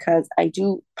store because I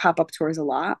do pop-up tours a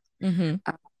lot. Mm-hmm.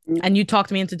 Um, And you talked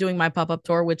me into doing my pop-up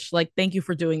tour, which, like, thank you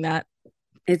for doing that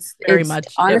very it's much.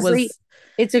 It honestly, was,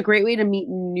 it's a great way to meet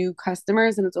new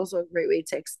customers, and it's also a great way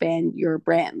to expand your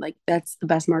brand. Like that's the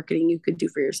best marketing you could do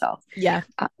for yourself. yeah,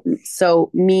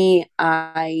 So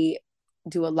I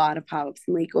do a lot of pop-ups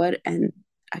in Lakewood, and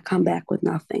I come back with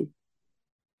nothing.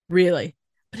 really.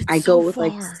 But it's I so go with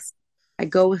like far. I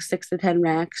go with 6 to 10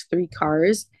 racks, 3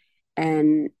 cars,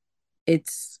 and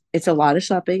it's a lot of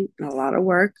shopping and a lot of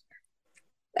work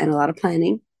and a lot of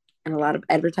planning and a lot of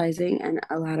advertising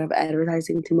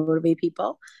to motivate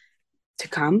people to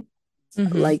come.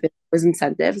 Mm-hmm. Like there's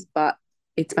incentives, but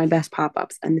it's my best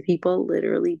pop-ups and the people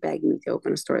literally beg me to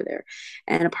open a store there.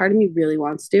 And a part of me really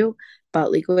wants to,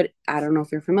 but Lakewood, I don't know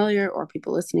if you're familiar or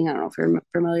people listening, I don't know if you're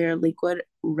familiar. Lakewood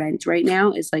rent right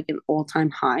now is like an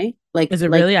all-time high. Like Is it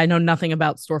like really? I know nothing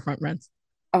about storefront rents.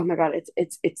 oh my god,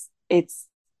 it's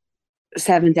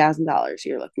 $7,000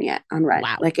 you're looking at on rent.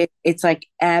 Wow. Like it's like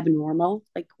abnormal,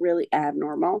 like really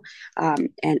abnormal.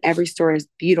 And every store is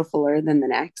beautifuler than the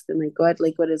next. And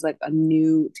Lakewood is like a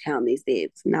new town these days.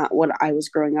 Not what I was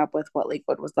growing up with, what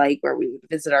Lakewood was like, where we would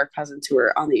visit our cousins who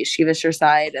were on the Yeshiva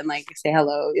side and like say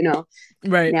hello.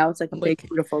 Right. Now it's like a big, Like,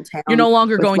 beautiful you're town no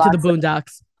longer with going to the lots of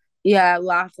boondocks. yeah,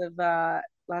 lots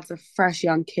of fresh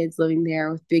young kids living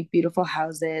there with big, beautiful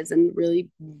houses and really,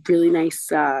 really nice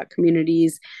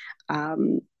communities.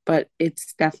 But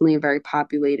it's definitely a very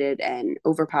populated and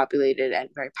overpopulated and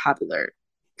very popular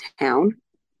town.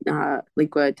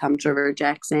 Lakewood, Thomas River,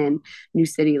 Jackson, New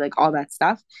City, like all that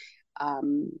stuff.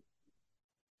 Um,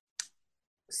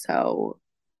 so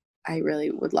I really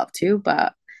would love to,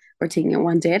 but we're taking it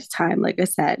one day at a time. Like I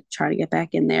said, trying to get back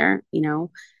in there,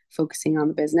 focusing on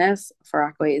the business. For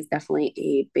Rockaway is definitely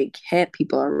a big hit.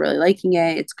 People are really liking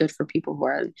it. It's good for people who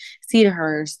are in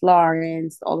Cedarhurst,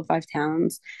 Lawrence, all the 5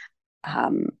 towns.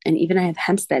 And even I have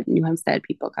New Hempstead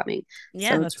people coming.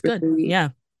 Yeah, So that's good. Yeah.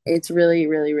 it's really,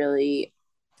 really, really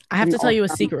I have an to tell you a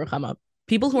awesome. secret will come up.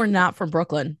 People who are not from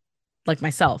Brooklyn, like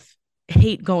myself,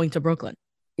 hate going to Brooklyn.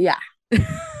 Yeah,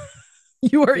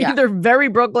 You are yeah, either very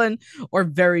Brooklyn or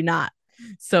very not.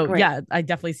 So right. yeah, I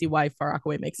definitely see why Far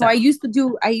Rockaway makes So sense.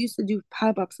 I used to do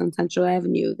pop-ups on Central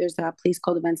Avenue. There's a place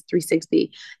called Events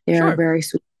 360. They're Sure. very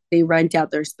sweet. They rent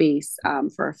out their space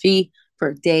for a fee, for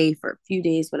a day, for a few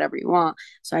days, whatever you want.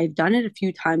 So I've done it a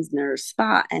few times in their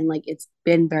spot and like it's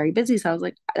been very busy. So I was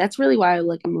like, that's really why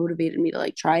like it motivated me to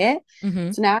like try it.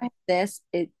 Mm-hmm. So now I have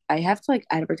I have to like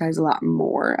advertise a lot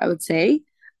more, I would say.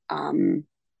 Um,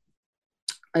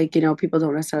 like people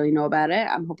don't necessarily know about it.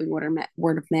 I'm hoping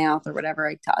word of mouth or whatever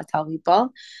I tell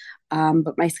people.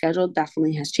 But my schedule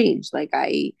definitely has changed. Like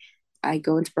I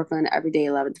go into Brooklyn every day,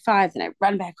 11 to 5. Then I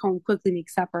run back home quickly, make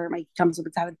supper. My comes up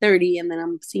at 7:30, and then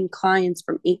I'm seeing clients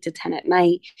from 8 to 10 at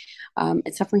night.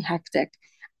 It's definitely hectic,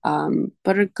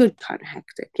 but a good kind of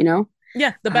hectic, you know? Yeah,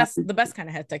 Um, the best kind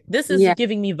of hectic. This is yeah,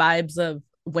 giving me vibes of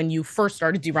when you first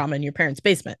started drama in your parents'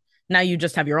 basement. Now you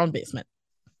just have your own basement.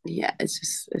 yeah.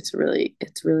 It's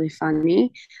really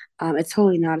funny. It's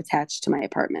totally not attached to my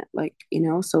apartment, like,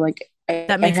 so like That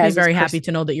it makes me has this very happy person.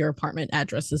 to know that your apartment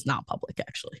address is not public,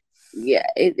 actually. Yeah,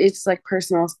 it's like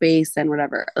personal space and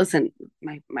whatever. Listen,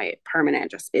 my permanent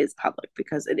address is public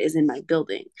because it is in my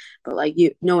building, but like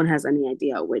no one has any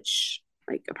idea which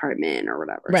like apartment or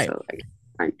whatever. Right. So like,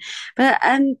 fine. But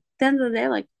and at the end of the day,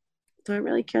 like, do I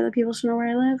really care that people should know where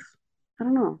I live? I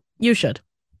don't know. You should.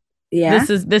 Yeah, This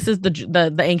is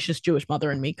the anxious Jewish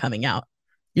mother in me coming out.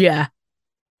 Yeah,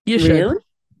 you should. really?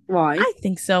 Why? I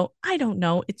think so. I don't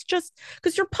know. It's just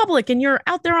because you're public and you're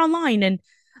out there online and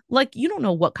like you don't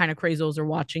know what kind of crazos are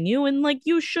watching you and like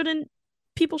you shouldn't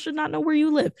people should not know where you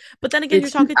live. But then again, you're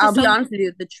It's just, talking to I'll be some honest with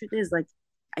you. The truth is, like,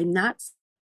 I'm not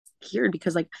scared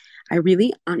because, like, I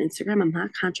really on Instagram, I'm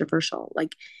not controversial.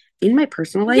 Like, in my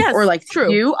personal life, or yes, like to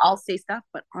true. you, I'll say stuff,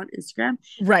 but on Instagram,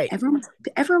 Right. everyone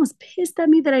was pissed at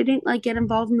me that I didn't like get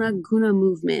involved in the Guna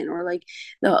movement, or like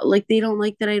they don't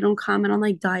like that I don't comment on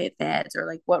like diet fads or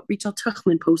like what Rachel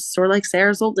Tuchman posts or like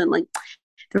Sarah Zoldan. Like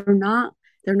they're not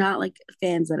they're not like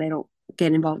fans that I don't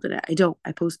get involved in it. I don't.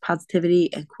 I post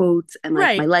positivity and quotes and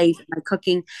like my Right. life, my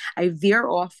cooking. I veer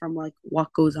off from like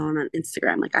what goes on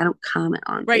Instagram. Like I don't comment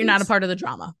on Right. You're not a things. part of the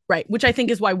drama. Right. Which I think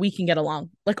is why we can get along.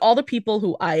 Like all the people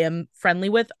who I am friendly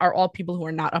with are all people who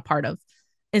are not a part of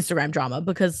Instagram drama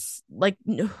because like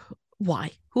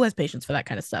why? Who has patience for that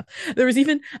kind of stuff? There was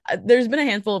even there's been a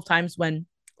handful of times when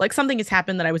like something has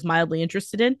happened that I was mildly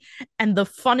interested in and the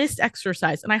funnest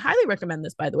exercise and I highly recommend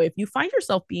this by the way if you find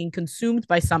yourself being consumed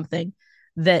by something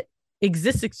that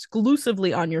exists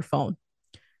exclusively on your phone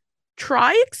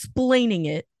try explaining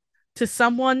it to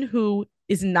someone who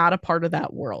is not a part of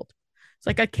that world. It's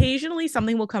like occasionally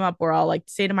something will come up where I'll like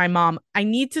say to my mom, I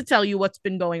need to tell you what's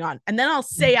been going on. And then I'll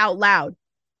say out loud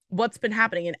what's been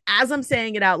happening. And as I'm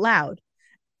saying it out loud,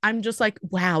 I'm just like,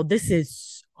 wow, this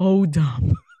is so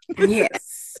dumb. This Yeah.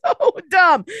 is so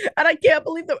dumb. And I can't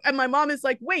believe that. And my mom is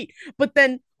like, wait, but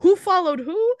then who followed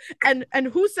who? And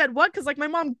who said what? Because like my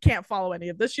mom can't follow any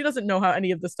of this. She doesn't know how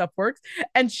any of this stuff works.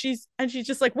 And she's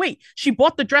just like, wait, she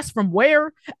bought the dress from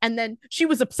where? And then she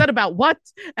was upset about what?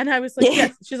 And I was like, Yeah.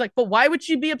 yes. She's like, but why would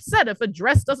she be upset if a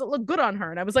dress doesn't look good on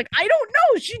her? And I was like, I don't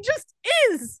know. She just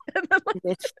is. And then, like,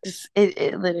 It's just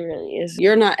it literally is.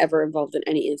 You're not ever involved in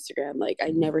any Instagram. Like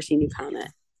I've never seen you comment.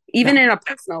 Even no. in a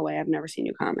personal way, I've never seen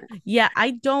you comment. Yeah,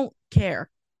 I don't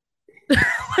care.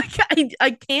 Like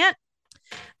I can't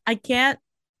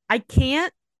I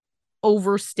can't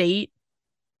overstate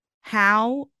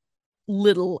how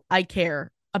little I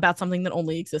care about something that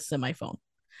only exists in my phone.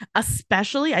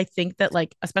 Especially I think that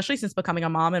like especially since becoming a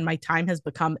mom and my time has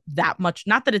become that much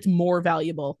not that it's more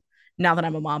valuable now that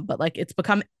I'm a mom, but like it's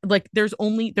become like there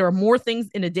are more things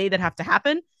in a day that have to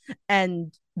happen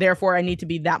and therefore I need to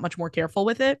be that much more careful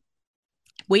with it.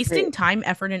 Wasting Right. time,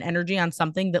 effort and energy on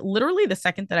something that literally the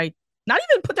second that I not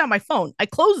even put down my phone, I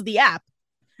close the app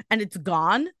and it's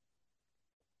gone.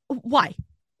 Why?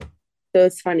 So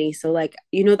it's funny. So like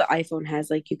the iPhone has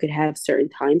like you could have certain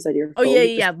times on your Oh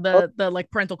yeah, phone. yeah, yeah. The like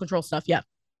parental control stuff. Yeah.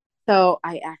 So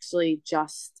I actually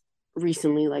just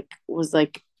recently like was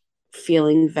like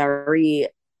feeling very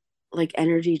like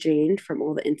energy drained from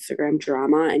all the Instagram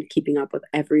drama and keeping up with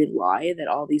every lie that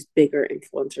all these bigger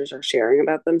influencers are sharing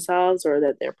about themselves or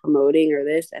that they're promoting or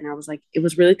this. And I was like, it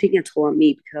was really taking a toll on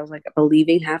me because I was like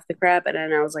believing half the crap. And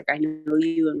then I was like, I know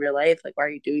you in real life. Like, why are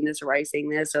you doing this? Or why are you saying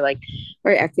this? Or like,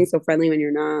 why are you acting so friendly when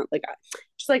you're not? Like,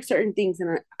 just like certain things.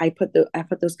 And I put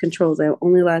those controls. I'm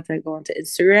only allowed to go onto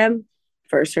Instagram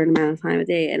for a certain amount of time a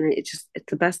day. And it's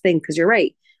the best thing because you're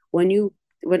right. When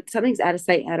something's out of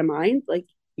sight, out of mind, like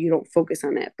you don't focus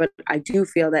on it. But I do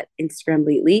feel that Instagram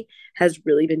lately has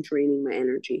really been draining my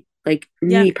energy, like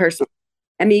Yeah. me personally.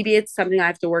 And maybe it's something I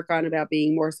have to work on about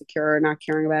being more secure, not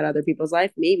caring about other people's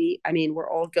life. Maybe, I mean, we're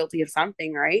all guilty of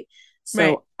something, right?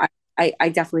 Right. So I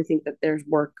definitely think that there's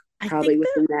work I probably think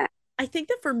that within that. I think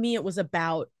that for me it was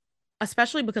about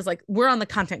especially because like we're on the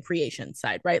content creation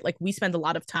side, right? Like we spend a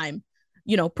lot of time,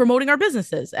 promoting our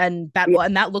businesses Yeah. and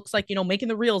that looks like, making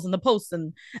the reels and the posts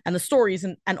and the stories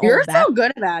and all You're of that. so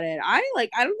good about it. I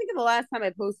don't think of the last time I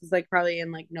posted was like probably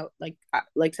in like no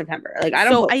like September. Like I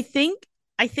don't So post.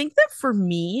 I think that for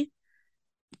me,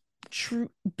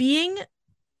 true being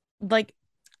like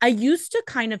I used to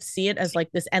kind of see it as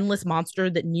like this endless monster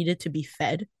that needed to be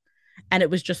fed. And it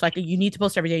was just like, you need to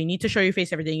post every day. You need to show your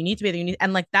face every day. You need to be there.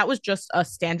 And like, that was just a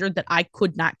standard that I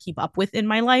could not keep up with in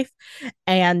my life.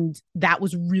 And that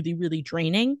was really, really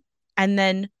draining. And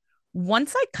then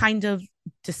once I kind of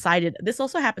decided, this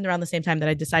also happened around the same time that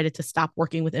I decided to stop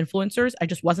working with influencers. I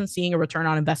just wasn't seeing a return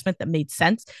on investment that made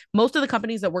sense. Most of the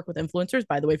companies that work with influencers,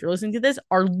 by the way, if you're listening to this,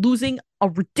 are losing a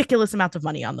ridiculous amount of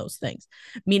money on those things,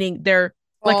 meaning they're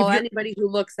like, Well, if you're anybody who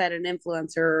looks at an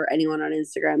influencer or anyone on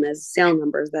Instagram as sale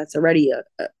numbers, that's already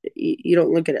you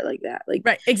don't look at it like that. Like,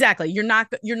 right, exactly. You're not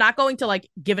going to like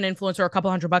give an influencer a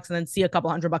couple $100 and then see a couple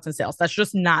 $100 in sales. That's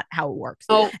just not how it works.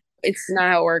 oh, it's not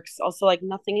how it works. Also, like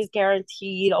nothing is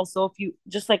guaranteed. Also, if you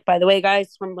just like, by the way,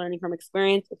 guys, from learning from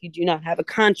experience, if you do not have a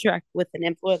contract with an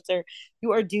influencer,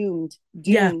 you are doomed.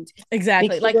 Yeah, Doomed. exactly.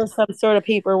 Make sure Like, there's some sort of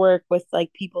paperwork with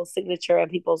like people's signature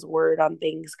and people's word on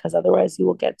things, because otherwise you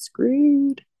will get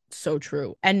screwed. so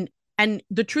true. And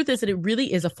the truth is that it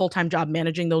really is a full-time job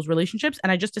managing those relationships.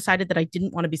 And I just decided that I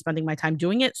didn't want to be spending my time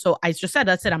doing it. So I just said,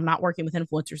 that's it. I'm not working with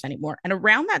influencers anymore. And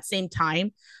around that same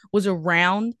time was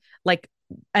around like,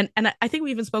 and I think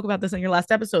we even spoke about this in your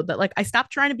last episode, that like I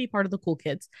stopped trying to be part of the cool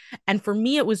kids. And for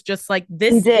me, it was just like, You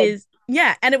this did. is,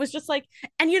 yeah. And it was just like,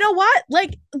 and you know what?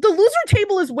 Like the loser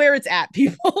table is where it's at,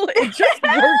 people. It just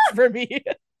worked for me.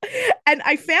 And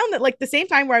I found that like the same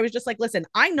time where I was just like, listen,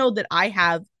 I know that I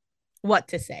have what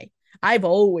to say. I've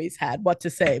always had what to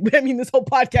say. I mean, this whole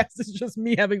podcast is just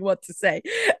me having what to say.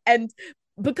 And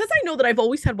because I know that I've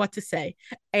always had what to say,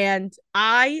 and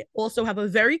I also have a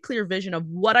very clear vision of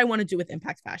what I want to do with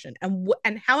impact fashion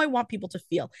and how I want people to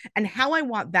feel and how I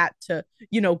want that to,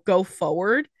 go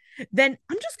forward, then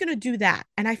I'm just going to do that.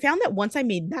 And I found that once I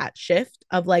made that shift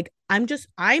of like, I'm just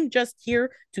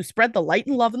here to spread the light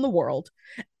and love in the world,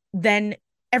 then It's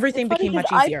everything funny became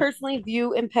because much I easier. personally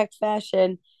view impact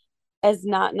fashion as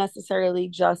not necessarily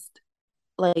just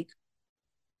like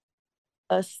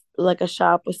like a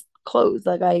shop with clothes.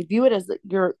 Like I view it as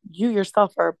you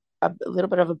yourself are a little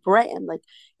bit of a brand. Like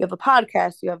you have a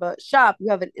podcast, you have a shop,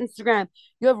 you have an Instagram,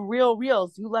 you have real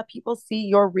reels. You let people see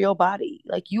your real body.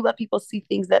 Like you let people see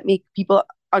things that make people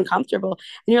uncomfortable,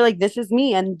 and you're like, this is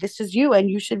me, and this is you, and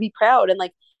you should be proud. And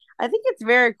like, I think it's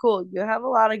very cool. You have a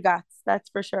lot of guts, that's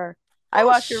for sure. I Oh,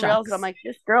 watch your reels and I'm shucks. like,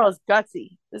 this girl is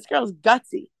gutsy. This girl is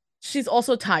gutsy. She's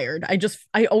also tired.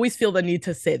 I always feel the need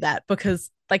to say that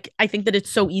because like I think that it's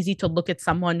so easy to look at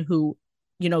someone who,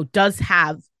 does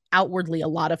have outwardly a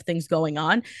lot of things going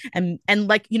on, and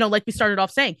like, like we started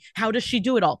off saying, how does she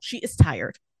do it all? She is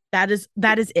tired. That is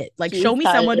it. Like She's show me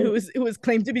someone tired. who is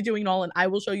claimed to be doing it all and I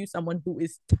will show you someone who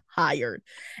is tired.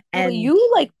 No, but And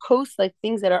you like post like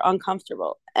things that are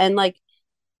uncomfortable, and like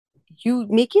you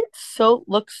make it so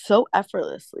look so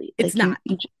effortlessly. it's Like not.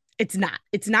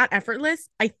 It's not effortless.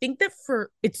 I think that for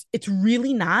it's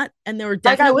really not, and there are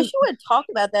like I wish definitely. you would talk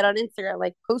about that on Instagram.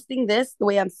 Like posting this the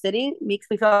way I'm sitting makes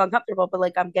me feel uncomfortable, but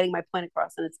like I'm getting my point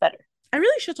across and it's better. I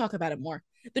really should talk about it more.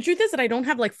 The truth is that I don't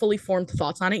have like fully formed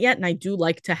thoughts on it yet, and I do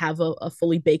like to have a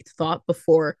fully baked thought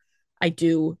I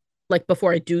do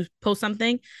before I do post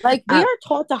something. Like we Uh, are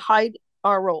taught to hide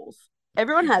our roles.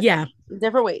 Everyone has yeah, them in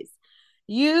different ways.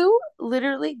 You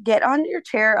literally get on your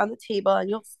chair on the table and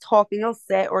you'll talk and you'll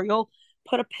sit, or you'll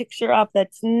put a picture up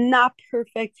that's not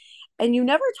perfect, and you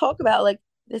never talk about like,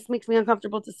 this makes me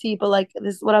uncomfortable to see, but like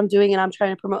this is what I'm doing and I'm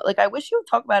trying to promote. Like I wish you would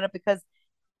talk about it, because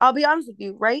I'll be honest with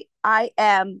you, right? I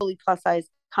am fully plus size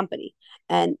company.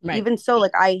 And right, even so,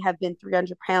 like I have been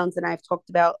 300 pounds, and I've talked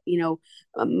about,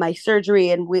 my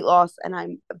surgery and weight loss, and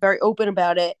I'm very open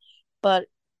about it. But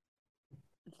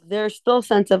there's still a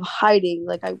sense of hiding.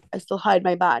 Like I still hide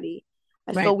my body.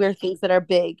 I right, still wear things that are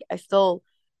big. I still,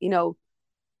 you know,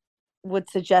 would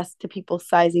suggest to people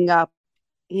sizing up,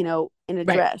 in a right.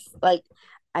 dress. Like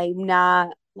I'm not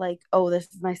like, oh, this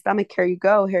is my stomach. Here you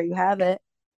go. Here you have it.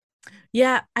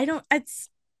 Yeah, I don't. It's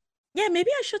yeah. Maybe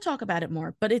I should talk about it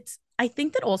more, but it's. I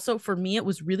think that also for me, it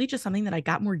was really just something that I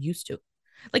got more used to.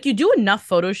 Like you do enough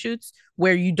photo shoots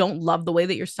where you don't love the way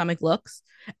that your stomach looks,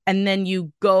 and then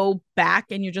you go back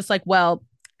and you're just like, well,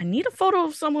 I need a photo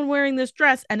of someone wearing this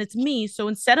dress and it's me. So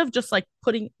instead of just like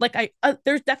putting like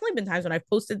there's definitely been times when I've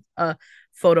posted a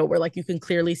photo where like you can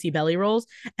clearly see belly rolls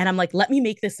and I'm like, let me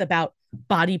make this about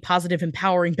body positive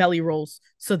empowering belly rolls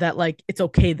so that like it's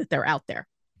okay that they're out there.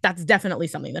 That's definitely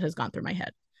something that has gone through my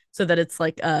head. So that it's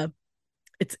like so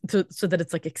that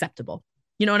it's like acceptable.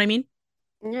 You know what I mean?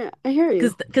 Yeah, I hear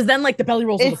you. Because then like the belly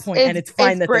rolls are the It's point and it's it's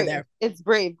fine it's that they're brave. there. It's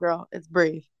brave, girl. It's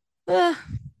brave. uh,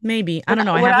 Maybe I When don't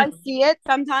know. I when I haven't. see it,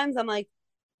 sometimes I'm like,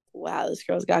 wow, this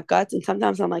girl's got guts, and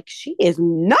sometimes I'm like, she is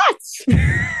nuts.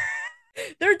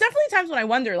 There are definitely times when I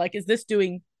wonder, like, is this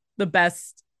doing the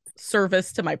best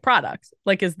service to my product?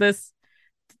 Like, is this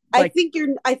Like,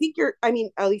 I mean,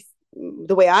 at least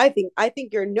the way I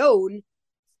think you're known,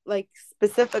 like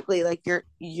specifically, like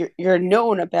you're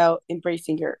known about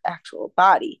embracing your actual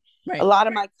body. A right, lot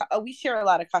of we share a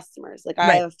lot of customers. Like right.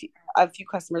 I have a few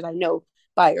customers I know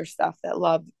buy your stuff that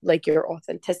love like your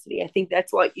authenticity. I think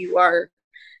that's what you are.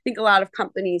 I think a lot of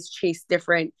companies chase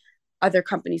different other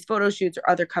companies' photo shoots or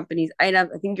other companies'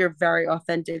 items. I think you're very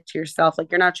authentic to yourself.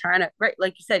 Like you're not trying to, right?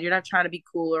 Like you said, you're not trying to be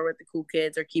cool or with the cool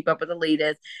kids or keep up with the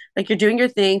latest. Like you're doing your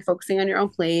thing, focusing on your own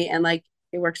plate, and like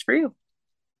it works for you.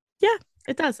 Yeah,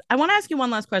 it does. I want to ask you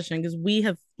one last question because we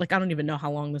have, like, I don't even know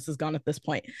how long this has gone at this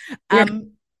point. Yeah.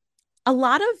 A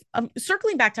lot of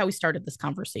circling back to how we started this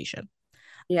conversation,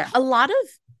 Yeah. a lot of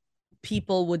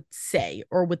people would say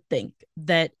or would think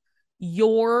that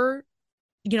you're,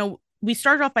 we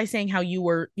started off by saying how you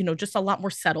were, just a lot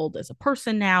more settled as a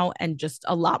person now and just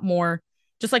a lot more,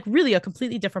 just like really a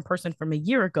completely different person from a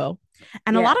year ago.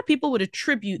 And a Yeah. lot of people would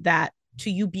attribute that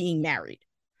to you being married.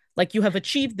 Like you have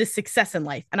achieved this success in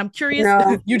life. And I'm curious,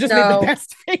 No, you just made the no.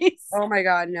 best face. Oh my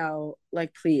God, no.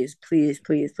 Like, please, please,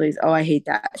 please, please. Oh, I hate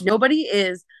that. Nobody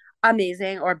is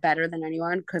amazing or better than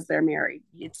anyone because they're married.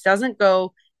 It doesn't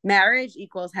go marriage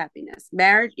equals happiness.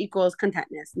 Marriage equals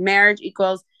contentness. Marriage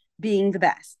equals being the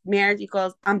best. Marriage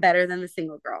equals I'm better than the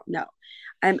single girl. No.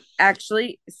 I'm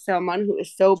actually someone who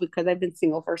is so because I've been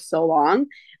single for so long.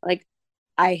 Like,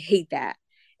 I hate that.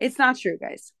 It's not true,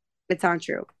 guys. It's not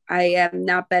true. I am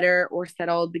not better or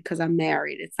settled because I'm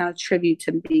married. It's not a tribute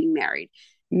to being married.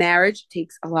 Marriage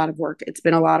takes a lot of work. It's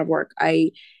been a lot of work.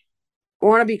 I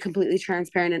want to be completely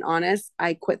transparent and honest.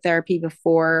 I quit therapy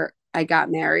before I got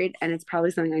married, and it's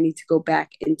probably something I need to go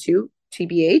back into,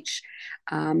 TBH.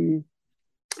 Um,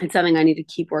 it's something I need to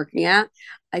keep working at.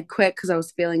 I quit because I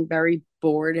was feeling very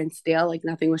bored and stale, like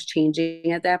nothing was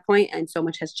changing at that point, and so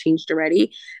much has changed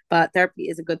already. But therapy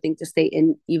is a good thing to stay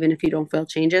in, even if you don't feel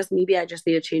changes. Maybe I just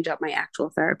need to change up my actual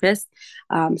therapist.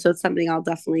 So it's something I'll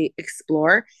definitely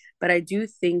explore. But I do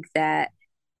think that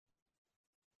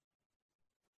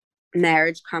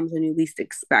marriage comes when you least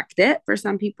expect it for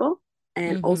some people,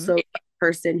 and Mm-hmm. also a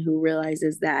person who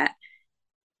realizes that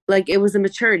like it was a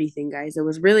maturity thing, guys. It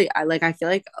was really I feel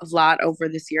like a lot over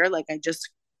this year, like I just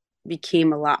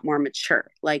became a lot more mature.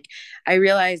 Like I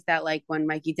realized that like when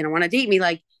Mikey didn't want to date me,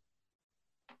 like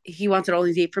he wanted to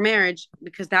only date for marriage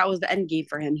because that was the end game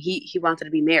for him. He wanted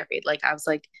to be married. Like I was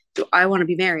like, do I want to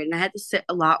be married? And I had to sit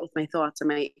a lot with my thoughts and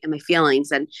my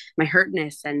feelings and my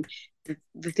hurtness and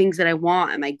the things that I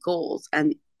want and my goals.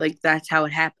 And like that's how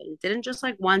it happened. It didn't just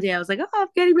like one day I was like, oh, I'm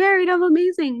getting married. I'm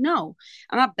amazing. No,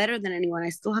 I'm not better than anyone. I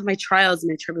still have my trials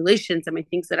and my tribulations and my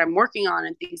things that I'm working on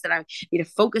and things that I need to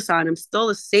focus on. I'm still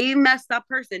the same messed up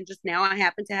person. Just now I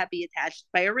happen to be attached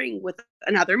by a ring with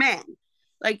another man.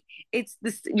 Like it's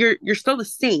this, you're still the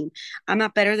same. I'm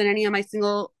not better than any of my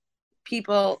single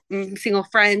people, single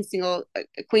friends, single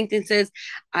acquaintances.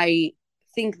 I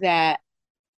think that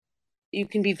you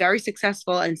can be very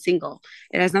successful and single.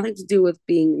 It has nothing to do with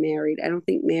being married. I don't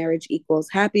think marriage equals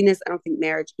happiness. I don't think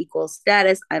marriage equals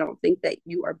status. I don't think that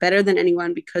you are better than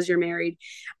anyone because you're married.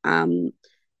 Um,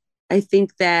 I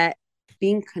think that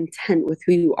being content with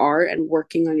who you are and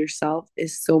working on yourself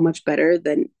is so much better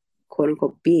than quote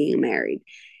unquote being married.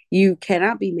 You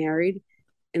cannot be married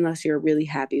unless you're really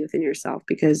happy within yourself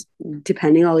because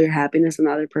depending on your happiness on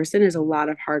the other person is a lot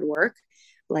of hard work.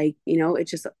 Like,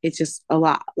 it's just a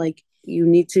lot. Like you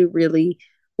need to really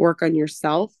work on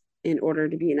yourself in order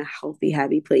to be in a healthy,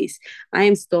 happy place. I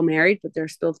am still married, but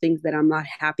there's still things that I'm not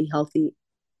happy, healthy.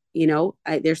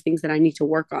 There's things that I need to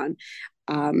work on.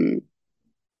 Um,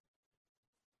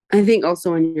 I think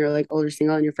also when you're like older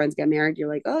single and your friends get married, you're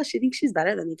like, oh, she thinks she's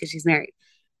better than me because she's married.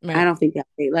 I Right. don't think that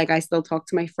way. Like I still talk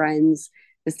to my friends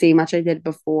the same much I did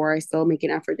before. I still make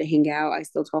an effort to hang out. I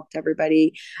still talk to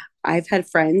everybody. I've had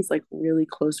friends, like really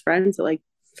close friends, that like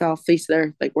fell face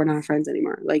there, like we're not friends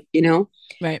anymore. Like,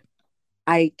 Right.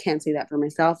 I can't say that for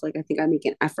myself. Like I think I make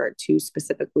an effort to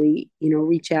specifically,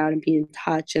 reach out and be in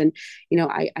touch. And,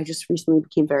 I just recently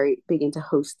became very big into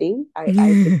hosting. I've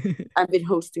been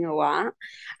hosting a lot.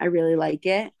 I really like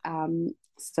it.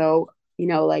 So,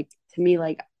 like to me,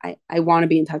 like I want to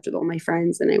be in touch with all my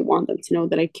friends and I want them to know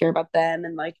that I care about them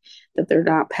and like that they're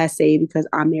not passe because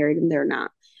I'm married and they're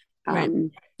not. Right.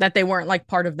 Um, That they weren't like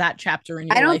part of that chapter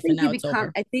in I your don't life and think you now it's become,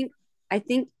 over. I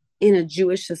think in a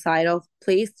Jewish societal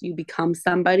place, you become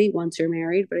somebody once you're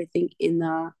married. But I think in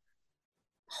the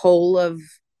whole of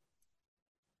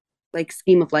like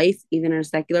scheme of life, even in a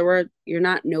secular world, you're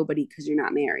not nobody because you're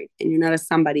not married, and you're not a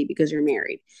somebody because you're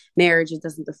married. Marriage it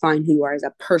doesn't define who you are as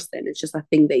a person. It's just a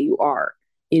thing that you are.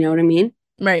 You know what I mean?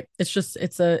 Right. It's just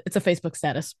it's a Facebook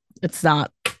status. It's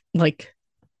not like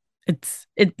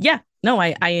Yeah, no,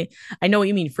 I know what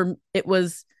you mean.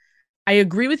 I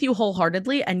agree with you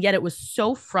wholeheartedly. And yet it was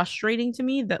so frustrating to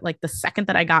me that like the second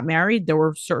that I got married, there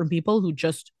were certain people who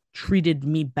just treated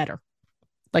me better.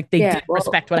 Like they Yeah, didn't well,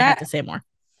 respect what I had to say more.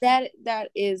 that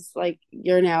is like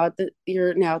you're now at the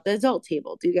adult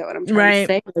table. Do you get what I'm trying to Right.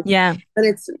 say? Like, Yeah. but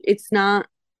it's not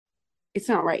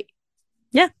right.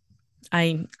 Yeah.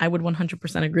 I would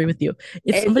 100% agree with you.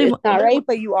 If somebody It's not right,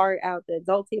 but you are out the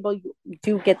adult table. You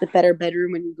do get the better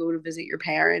bedroom when you go to visit your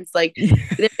parents. Like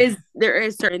there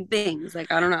is certain things. Like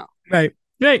I don't know. Right.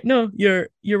 Right. No, you're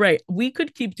right. We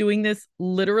could keep doing this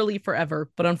literally forever,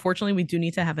 but unfortunately we do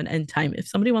need to have an end time. If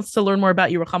somebody wants to learn more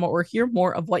about you, Ruchama, or hear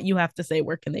more of what you have to say,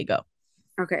 where can they go?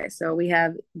 Okay, so we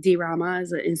have D-Rama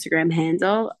as an Instagram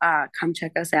handle. Come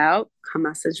check us out. Come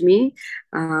message me.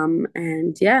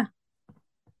 And yeah,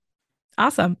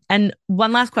 Awesome. And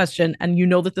one last question, and you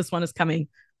know that this one is coming.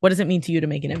 What does it mean to you to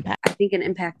make an impact? I think an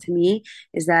impact to me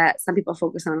is that some people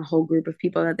focus on a whole group of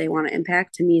people that they want to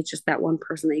impact. To me, it's just that one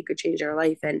person that you could change their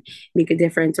life and make a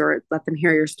difference, or let them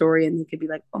hear your story and they could be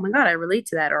like, oh my God, I relate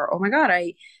to that. Or, oh my God,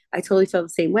 I totally feel the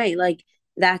same way. Like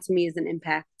that to me is an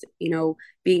impact,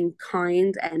 being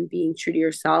kind and being true to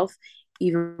yourself,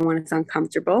 even when it's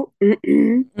uncomfortable.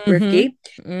 Mm-hmm. Rifki,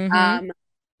 Mm-hmm. um,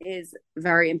 is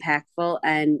very impactful.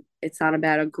 And it's not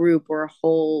about a group or a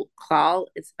whole call.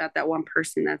 It's about that one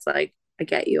person that's like, I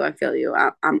get you. I feel you.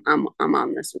 I'm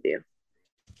on this with you.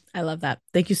 I love that.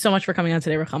 Thank you so much for coming on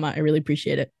today, Ruchama. I really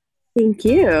appreciate it. Thank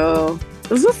you.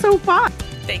 This was so fun.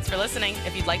 Thanks for listening.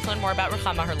 If you'd like to learn more about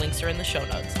Ruchama, her links are in the show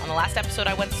notes. On the last episode,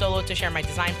 I went solo to share my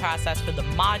design process for the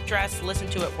mod dress. Listen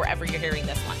to it wherever you're hearing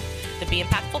this one. The Be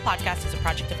Impactful podcast is a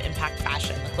project of Impact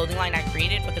Fashion, the clothing line I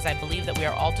created because I believe that we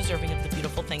are all deserving of the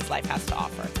beautiful things life has to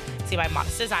offer. See my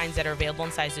modest designs that are available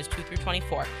in sizes 2 through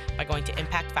 24 by going to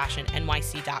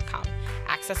impactfashionnyc.com.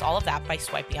 Access all of that by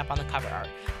swiping up on the cover art.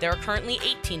 There are currently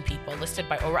 18 people listed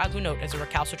by Ora Agunot as a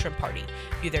recalcitrant party.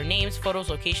 View their names, photos,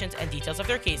 locations, and details of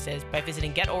their cases by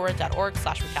visiting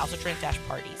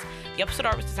getora.org/recalcitrant-parties. The episode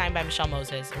art was designed by Michelle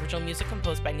Moses. Original music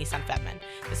composed by Nissan Fetman.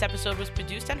 This episode was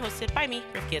produced and hosted by me,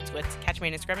 Rifki Itzwitz. Catch me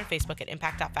on Instagram and Facebook at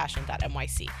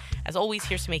impact.fashion.nyc. As always,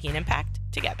 here's to making an impact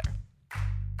together.